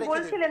অ্যাকচুয়ালি আপনি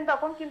বলছিলেন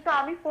তখন, কিন্তু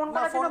আমি ফোন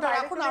করার জন্য বাইরে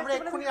রাখুন, আমরা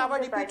এক্ষুনি আবার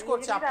রিপিট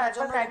করছি, আপনার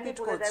জন্য রিপিট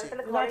করছি।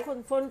 রাখুন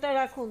ফোনটা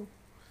রাখুন।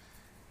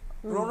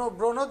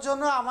 ব্রণর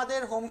জন্য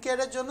আমাদের হোম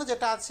কেয়ারের জন্য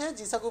যেটা আছে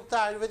জিসা গুপ্তা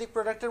আয়ুর্বেদিক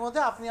প্রোডাক্টের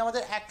মধ্যে, আপনি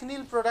আমাদের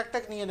অ্যাকনিল প্রোডাক্টটা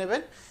নিয়ে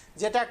নেবেন,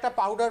 যেটা একটা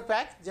পাউডার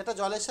প্যাক, যেটা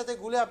জলের সাথে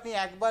গুলে আপনি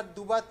 1 বার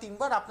 2 বার 3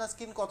 বার আপনার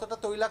স্কিন কতটা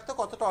তৈলাক্ত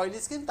কতটা অয়েলি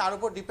স্কিন তার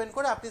উপর ডিপেন্ড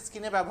করে আপনি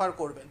স্কিনে ব্যবহার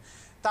করবেন।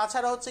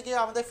 তাছাড়া হচ্ছে কি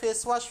আমাদের face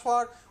wash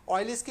for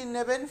oily skin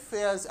নেবেন,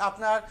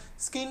 আপনার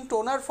skin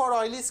toner for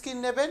oily skin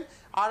নেবেন,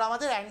 আর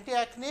আমাদের অ্যান্টি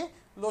অ্যাকনে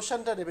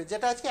লোশনটা নেবেন,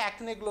 যেটা আজকে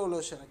অ্যাকনে গ্লো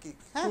লোশন আর কি।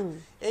 হ্যাঁ,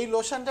 এই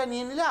লোশনটা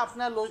নিয়ে নিলে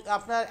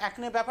আপনার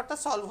অ্যাকনে ব্যাপারটা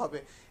সলভ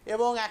হবে।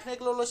 এবং অ্যাকনে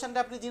গ্লো লোশনটা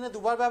আপনি দিনে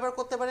 2 বার ব্যবহার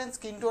করতে পারেন,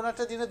 স্কিন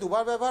টোনারটা দিনে 2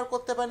 বার ব্যবহার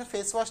করতে পারেন,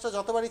 ফেস ওয়াশটা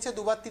যতবার ইচ্ছে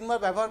 2 বার 3 বার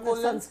ব্যবহার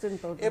করলেন,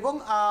 এবং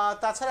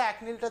তাছাড়া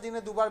অ্যাকনিলটা দিনে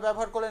 2 বার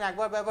ব্যবহার করলেন, 1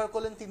 বার ব্যবহার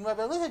করলেন, 3 বার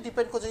ব্যবহার করলেন,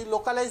 ডিপেন্ড করছে।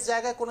 লোকালাইজ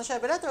জায়গায় কোনো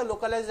সময় বেরোয় তবে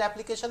লোকালাইজ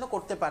অ্যাপ্লিকেশনও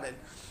করতে পারেন।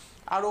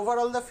 আর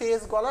ওভারঅল দ্য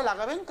ফেস গলা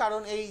লাগাবেন,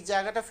 কারণ এই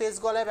জায়গাটা ফেস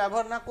গলায়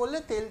ব্যবহার না করলে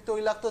তেল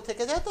তৈলাক্ত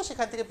থেকে যায়, তো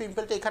সেখান থেকে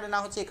পিম্পলটা এখানে না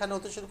হচ্ছে এখানে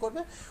হতে শুরু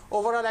করবে।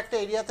 ওভারঅল একটা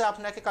এরিয়াতে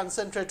আপনাকে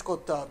কনসেন্ট্রেট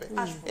করতে হবে।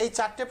 এই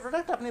 4টে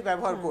প্রোডাক্ট আপনি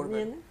ব্যবহার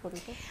করবেন।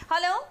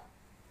 হ্যালো।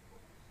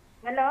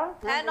 হ্যালো,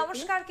 হ্যাঁ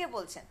নমস্কার, কে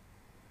বলছেন?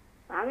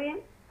 আমি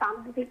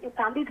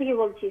কান্দি থেকে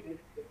বলছি,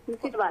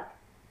 মুর্শিদাবাদ।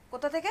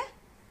 কোথা থেকে?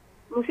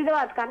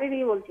 মুর্শিদাবাদ কান্দি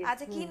থেকে বলছি।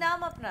 আচ্ছা কি নাম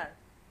আপনার?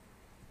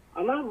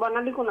 আমার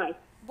বর্ণালী কোনাই।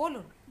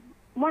 বলুন।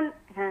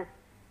 হ্যাঁ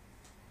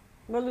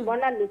বলুন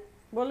বর্ণালী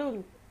বলুন।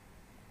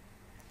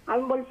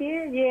 আমি বলছি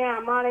যে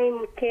আমার এই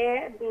মুখে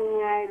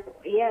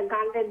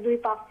গালের 2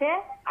 পাশে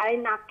আর এই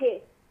নাকে,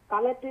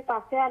 গালের 2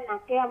 পাশে আর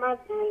নাকে আমার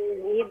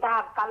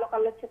দাগ, কালো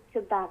কালো ছোট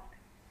ছোট দাগ।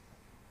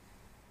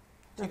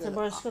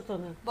 বয়স কত?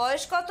 না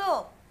বয়স কত?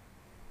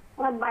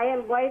 আমার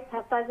বয়স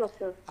 27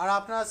 বছর। আর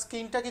আপনার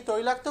স্কিনটা কি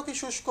তৈলাক্ত কি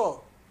শুষ্ক?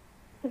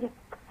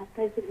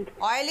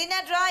 অয়েলি না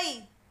ড্রাই?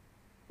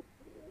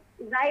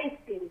 Dry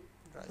skin.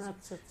 আচ্ছা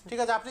আচ্ছা ঠিক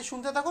আছে, আপনি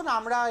শুনতে থাকুন,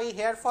 আমরা এই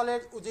হেয়ার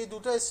ফলের যে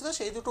দুটো এসেছিল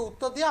সেই দুটো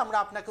উত্তর দিয়ে আমরা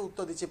আপনাকে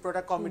উত্তর দিচ্ছি,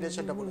 প্রোডাক্ট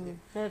কম্বিনেশনটা বলে দিই।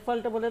 হেয়ার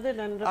ফলটা বলে দেন।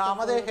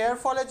 আমাদের হেয়ার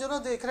ফলের জন্য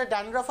এখানে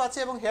ড্যান্ড্রাফ আছে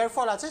এবং হেয়ার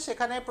ফল আছে,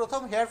 সেখানে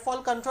প্রথম হেয়ার ফল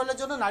কন্ট্রোলের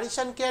জন্য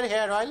নারিশন কেয়ার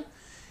হেয়ার অয়েল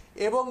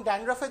এবং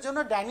ড্যান্ড্রাফের জন্য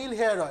Daniele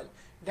hair oil.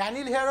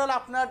 Daniele hair oil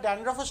আপনার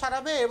ড্যান্ড্রাফও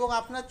সারাবে এবং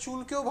আপনার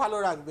চুলকেও ভালো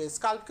রাখবে,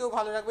 স্কাল্পকেও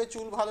ভালো রাখবে,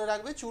 চুল ভালো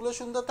রাখবে, চুলও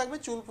সুন্দর থাকবে।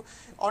 চুল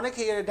অনেক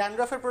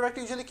ড্যান্ড্রাফের প্রোডাক্ট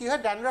ইউজুয়ালি কী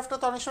হয়, ড্যান্ড্রাফটা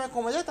তো অনেক সময়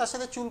কমে যায়, তার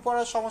সাথে চুল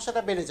পড়ার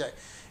সমস্যাটা বেড়ে যায়।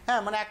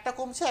 হ্যাঁ, মানে একটা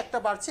কমছে একটা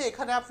বাড়ছে,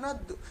 এখানে আপনার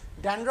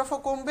ড্যান্ড্রাফও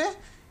কমবে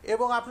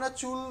এবং আপনার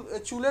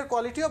চুলের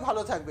কোয়ালিটিও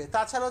ভালো থাকবে।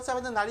 তাছাড়া হচ্ছে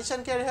আমাদের নারিশন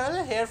কেয়ার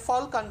হেয়ার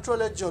ফল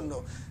কন্ট্রোলের জন্য,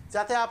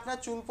 যাতে আপনার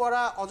চুল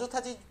পড়া অযথা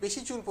যে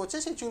বেশি চুল পড়ছে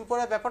সেই চুল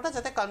পড়ার ব্যাপারটা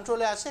যাতে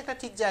কন্ট্রোলে আসে, একটা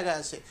ঠিক জায়গায়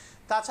আসে।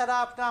 তাছাড়া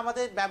আপনার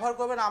আমাদের ব্যবহার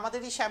করবেন,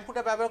 আমাদেরই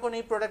শ্যাম্পুটা ব্যবহার করুন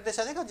এই প্রোডাক্টের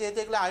সাথে, যেহেতু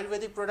এগুলো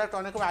আয়ুর্বেদিক প্রোডাক্ট,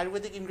 অনেক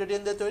আয়ুর্বেদিক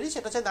ইনগ্রেডিয়েন্ট দিয়ে তৈরি।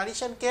 সেটা হচ্ছে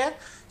নারিশন কেয়ার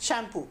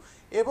শ্যাম্পু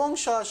এবং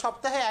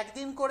সপ্তাহে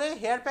একদিন করে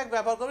হেয়ার প্যাক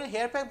ব্যবহার করবেন।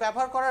 হেয়ার প্যাক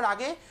ব্যবহার করার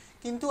আগে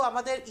কিন্তু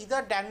আমাদের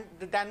ইদার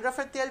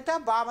ড্যান্ড্রাফের তেলটা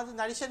বা আমাদের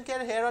নারিশন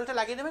কেয়ার হেয়ার অয়েলটা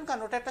লাগিয়ে নেবেন,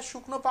 কারণ ওটা একটা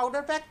শুকনো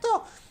পাউডার প্যাক, তো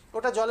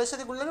ওটা জলের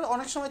সাথে গুলে গেলে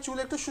অনেক সময় চুল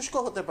একটু শুষ্ক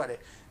হতে পারে।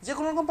 যে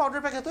কোনো রকম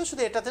পাউডার প্যাক হতে হয়,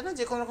 শুধু এটাতে না,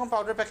 যে কোনো রকম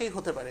পাউডার প্যাকেই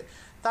হতে পারে।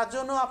 তার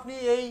জন্য আপনি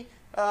এই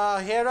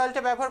হেয়ার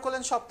অয়েলটা ব্যবহার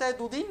করলেন সপ্তাহে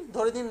 2 দিন,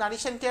 ধরে দিন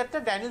নারিশন কেয়ারটা,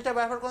 ড্যানিলটা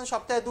ব্যবহার করলেন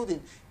সপ্তাহে 2 দিন।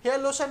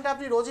 হেয়ার লোশনটা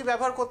আপনি রোজই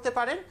ব্যবহার করতে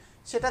পারেন,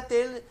 সেটা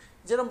তেল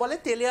যেরকম বলে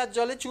তেলে আর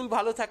জলে চুল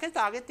ভালো থাকে,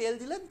 তা আগে তেল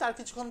দিলেন, তার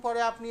কিছুক্ষণ পরে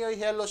আপনি ওই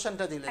হেয়ার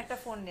লোশনটা দিলেন। একটা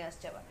ফোন নিয়ে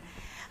আসছে আবার।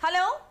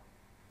 হ্যালো,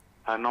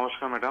 হ্যাঁ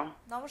নমস্কার ম্যাডাম।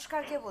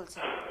 নমস্কার, কে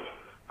বলছেন?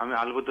 আমি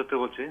আলবুর দত্ত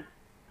বলছি।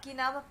 কি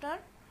নাম আপনার?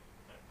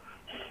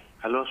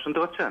 হ্যালো, শুনতে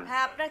পাচ্ছেন?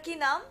 হ্যাঁ, আপনার কি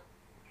নাম?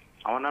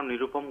 আমার নাম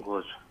নিরুপম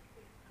ঘোষ।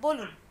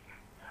 বলুন।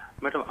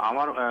 ম্যাডাম,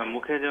 আমার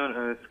মুখে যে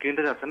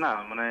স্কিনটা যাচ্ছে না,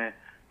 মানে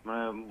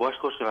মানে বয়স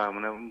করছে,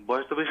 মানে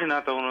বয়স তো বেশি না,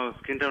 তখন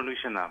স্কিনটা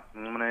বেশি না,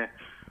 মানে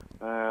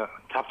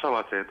ছাপ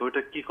আছে, তো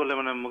ওইটা কি করলে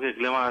মানে মুখে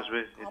গ্ল্যামার আসবে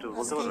একটু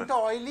বলতে পারবেন? স্কিনটা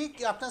অয়েলি,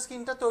 আপনার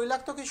স্কিনটা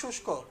তৈলাক্ত কি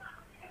শুষ্ক?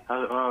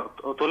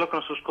 তোলাক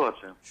শুষ্ক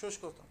আছে।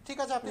 শুষ্ক তো ঠিক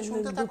আছে, আপনি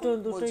শুনতে থাকুন,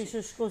 দুটোই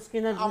শুষ্ক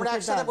স্কিনের আমরা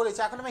একসাথে বলেছি।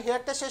 এখন আমি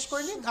হেয়ারটা শেষ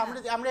করিনি,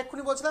 আমরা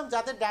এক্ষুনি বলছিলাম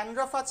যাদের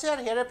ড্যান্ড্রাফ আছে আর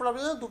হেয়ারের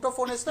প্রবলেম, দুটো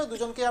ফোন এসেছিল,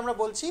 দুজনকে আমরা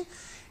বলছি।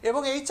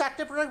 এবং এই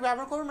 4টে প্রোডাক্ট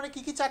ব্যবহার করুন। মানে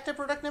কি কি 4টে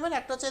প্রোডাক্ট নেবেন?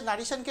 একটা হচ্ছে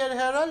নারিশন care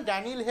hair oil,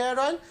 Daniele hair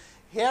oil,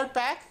 hair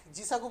pack,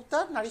 Jisa Gupta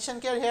নারিশন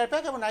care hair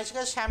pack এবং নারিশন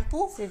কেয়ার শ্যাম্পু,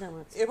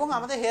 এবং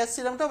আমাদের হেয়ার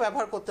সিরামটাও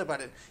ব্যবহার করতে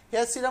পারেন।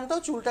 হেয়ার সিরামটাও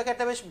চুলটাকে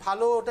একটা বেশ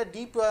ভালো, ওটা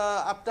ডিপ,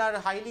 আপনার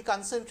হাইলি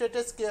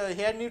কনসেন্ট্রেটেড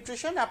হেয়ার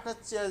নিউট্রিশন আপনার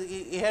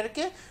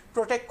হেয়ারকে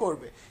প্রোটেক্ট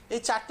করবে। এই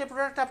 4টে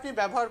প্রোডাক্ট আপনি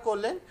ব্যবহার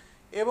করলেন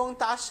এবং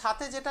তার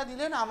সাথে যেটা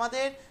নিলেন,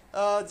 আমাদের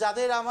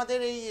যাদের আমাদের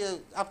এই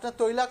আপনার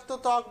তৈলাক্ত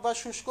ত্বক বা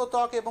শুষ্ক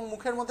ত্বক এবং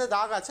মুখের মধ্যে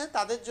দাগ আছে,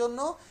 তাদের জন্য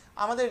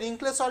আমাদের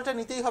রিঙ্কলেস অয়েলটা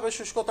নিতেই হবে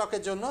শুষ্ক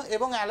ত্বকের জন্য,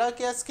 এবং অ্যালোয়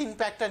কেয়ার স্কিন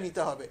প্যাকটা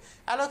নিতে হবে।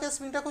 অ্যালোয় কেয়ার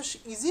স্কিনটা খুব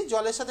ইজি,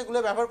 জলের সাথে গুলো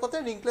ব্যবহার করতে।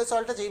 রিঙ্কলেস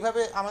অয়েলটা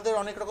যেইভাবে আমাদের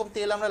অনেক রকম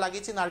তেল আমরা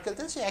লাগিয়েছি, নারকেল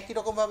তেল, সেই একই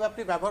রকমভাবে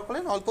আপনি ব্যবহার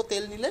করলেন। অল্প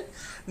তেল নিলেন,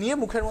 নিয়ে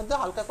মুখের মধ্যে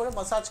হালকা করে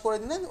মাসাজ করে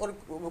দিলেন। ওর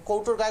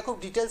কৌটোর গায়ে খুব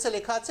ডিটেলসে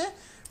লেখা আছে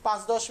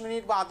 5-10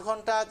 মিনিট বা আধ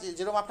ঘন্টা,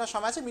 যেরকম আপনার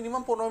সময় আছে,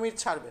 মিনিমাম 15 মিনিট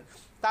ছাড়বেন।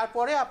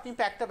 তারপরে আপনি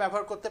প্যাকটা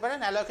ব্যবহার করতে পারেন,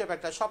 অ্যালোয় কেয়ার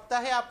প্যাকটা।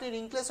 সপ্তাহে আপনি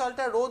রিঙ্কলেস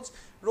অয়েলটা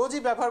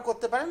রোজই ব্যবহার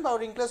করতে পারেন, বা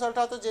রিঙ্কলেস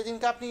অয়েলটা হয়তো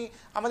যেদিনকে আপনি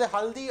আমাদের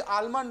হলদি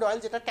আলমন্ড অয়েল,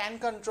 যেটা ট্যান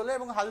কন্ট্রোলের,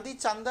 এবং হলদি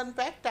চন্দন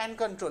প্যাক ট্যান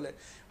কন্ট্রোলের।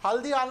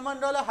 হলদি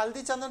আলমন্ড অয়েল,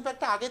 হলদি চন্দন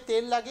প্যাকটা আগে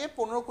তেল লাগিয়ে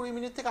 15-20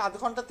 মিনিট থেকে আধ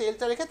ঘন্টা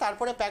তেলটা রেখে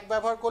তারপরে প্যাক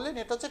ব্যবহার করলেন,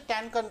 এটা হচ্ছে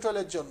ট্যান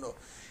কন্ট্রোলের জন্য।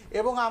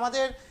 এবং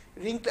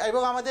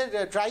আমাদের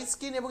ড্রাই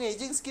স্কিন এবং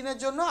এজিং স্কিনের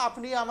জন্য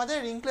আপনি আমাদের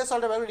রিঙ্কলেস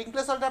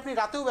অয়েলটা আপনি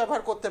রাতেও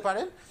ব্যবহার করতে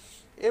পারেন।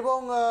 এবং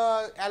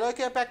অ্যালোয়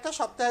কেয়ার প্যাকটা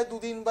সপ্তাহে 2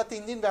 দিন বা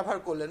 3 দিন ব্যবহার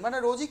করলেন। মানে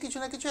রোজই কিছু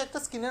না কিছু একটা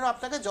স্কিনের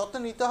আপনাকে যত্ন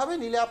নিতে হবে,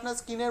 নিলে আপনার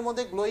স্কিনের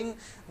মধ্যে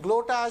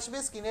গ্লোটা আসবে,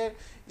 স্কিনের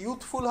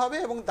ইউথফুল হবে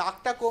এবং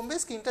দাগটা কমবে,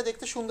 স্কিনটা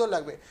দেখতে সুন্দর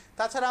লাগবে।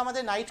 তাছাড়া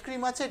আমাদের নাইট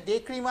ক্রিম আছে, ডে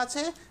ক্রিম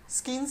আছে,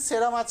 স্কিন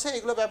সেরাম আছে,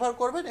 এগুলো ব্যবহার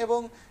করবেন। এবং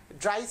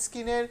ড্রাই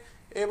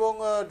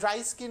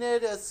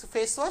স্কিনের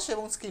ফেস ওয়াশ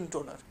এবং স্কিন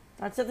টোনার।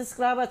 আচ্ছা, তো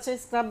স্ক্রাব আছে,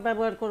 স্ক্রাব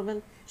ব্যবহার করবেন।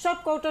 সব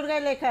কৌটোর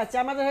গায়ে লেখা আছে,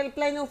 আমাদের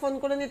হেল্পলাইনেও ফোন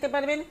করে নিতে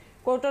পারবেন।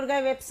 কৌটোর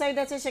গায়ে ওয়েবসাইট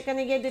আছে,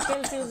 সেখানে গিয়ে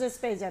ডিটেলস ইউজেস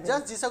পেয়ে যাবেন।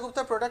 Just Jisa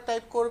Gupta product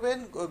type করবেন,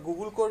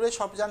 গুগল করবে,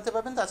 সব জানতে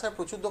পারবেন। তাছাড়া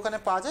প্রচুর দোকানে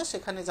পাওয়া যায়,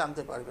 সেখানে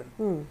জানতে পারবেন।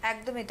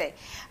 একদমই তাই।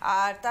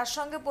 আর তার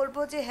সঙ্গে বলবো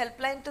যে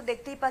হেল্পলাইন তো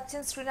দেখতেই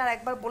পাচ্ছেন স্ক্রিনে, আর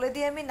একবার বলে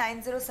দিই আমি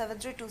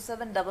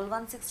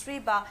 9073271163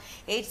 বা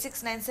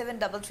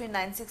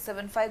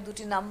 8697339675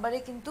 দুটি নাম্বারে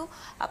কিন্তু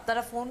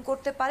আপনারা ফোন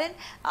করতে পারেন।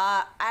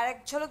 আর এক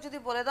ঝলক যদি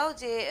বলে দাও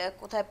যে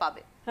কোথায়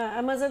পাবে। হ্যাঁ,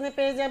 অ্যামাজনে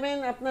পেয়ে যাবেন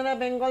আপনারা,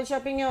 বেঙ্গল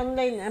শপিংয়ে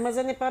অনলাইন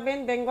অ্যামাজনে পাবেন,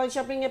 বেঙ্গল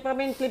শপিংয়ে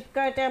পাবেন,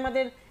 ফ্লিপকার্টে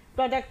আমাদের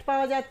প্রোডাক্ট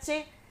পাওয়া যাচ্ছে।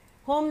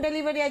 হোম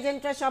ডেলিভারি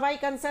এজেন্টরা সবাই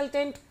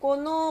কনসালটেন্ট,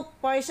 কোনো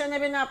পয়সা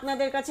নেবে না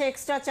আপনাদের কাছে,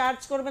 এক্সট্রা চার্জ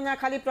করবে না,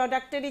 খালি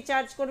প্রোডাক্টেরই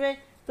চার্জ করবে,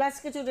 প্লাস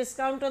কিছু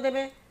ডিসকাউন্টও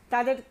দেবে।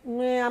 তাদের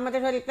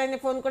আমাদের হেল্পলাইনে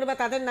ফোন করে, বা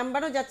তাদের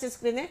নাম্বারও যাচ্ছে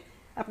স্ক্রিনে,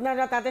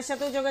 আপনারা তাদের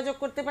সাথেও যোগাযোগ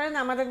করতে পারেন।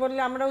 আমাদের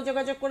বললে আমরাও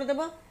যোগাযোগ করে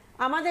দেবো।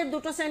 আমাদের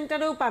দুটো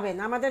সেন্টারেও পাবেন,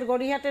 আমাদের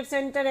গড়িয়াহাটের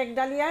সেন্টার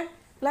একডালিয়ার,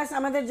 প্লাস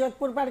আমাদের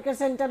যোধপুর পার্কের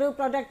সেন্টারেও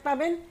প্রোডাক্ট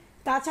পাবেন।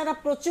 তাছাড়া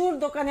প্রচুর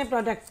দোকানে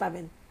প্রোডাক্ট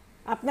পাবেন।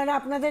 আপনারা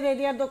আপনাদের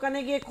এরিয়ার দোকানে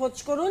গিয়ে খোঁজ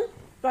করুন,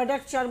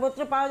 প্রোডাক্ট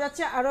সর্বত্র পাওয়া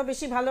যাচ্ছে, আরো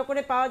বেশি ভালো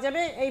করে পাওয়া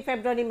যাবে এই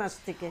ফেব্রুয়ারি মাস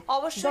থেকে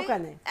অবশ্যই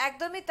দোকানে।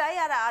 একদমই তাই।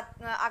 আর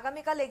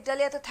আগামীকাল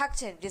একজালিয়াতে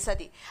থাকছেন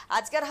জিসাদি।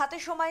 আজকের হাতে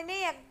সময়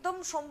নেই, একদম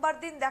সোমবার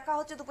দিন দেখা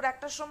হচ্ছে দুপুর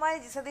 1টার সময়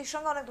জিসাদির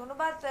সঙ্গে। অনেক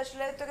ধন্যবাদ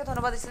শিলাদিত্যকে,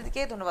 ধন্যবাদ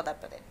জিসাদিকে, ধন্যবাদ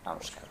আপনাদের,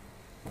 নমস্কার।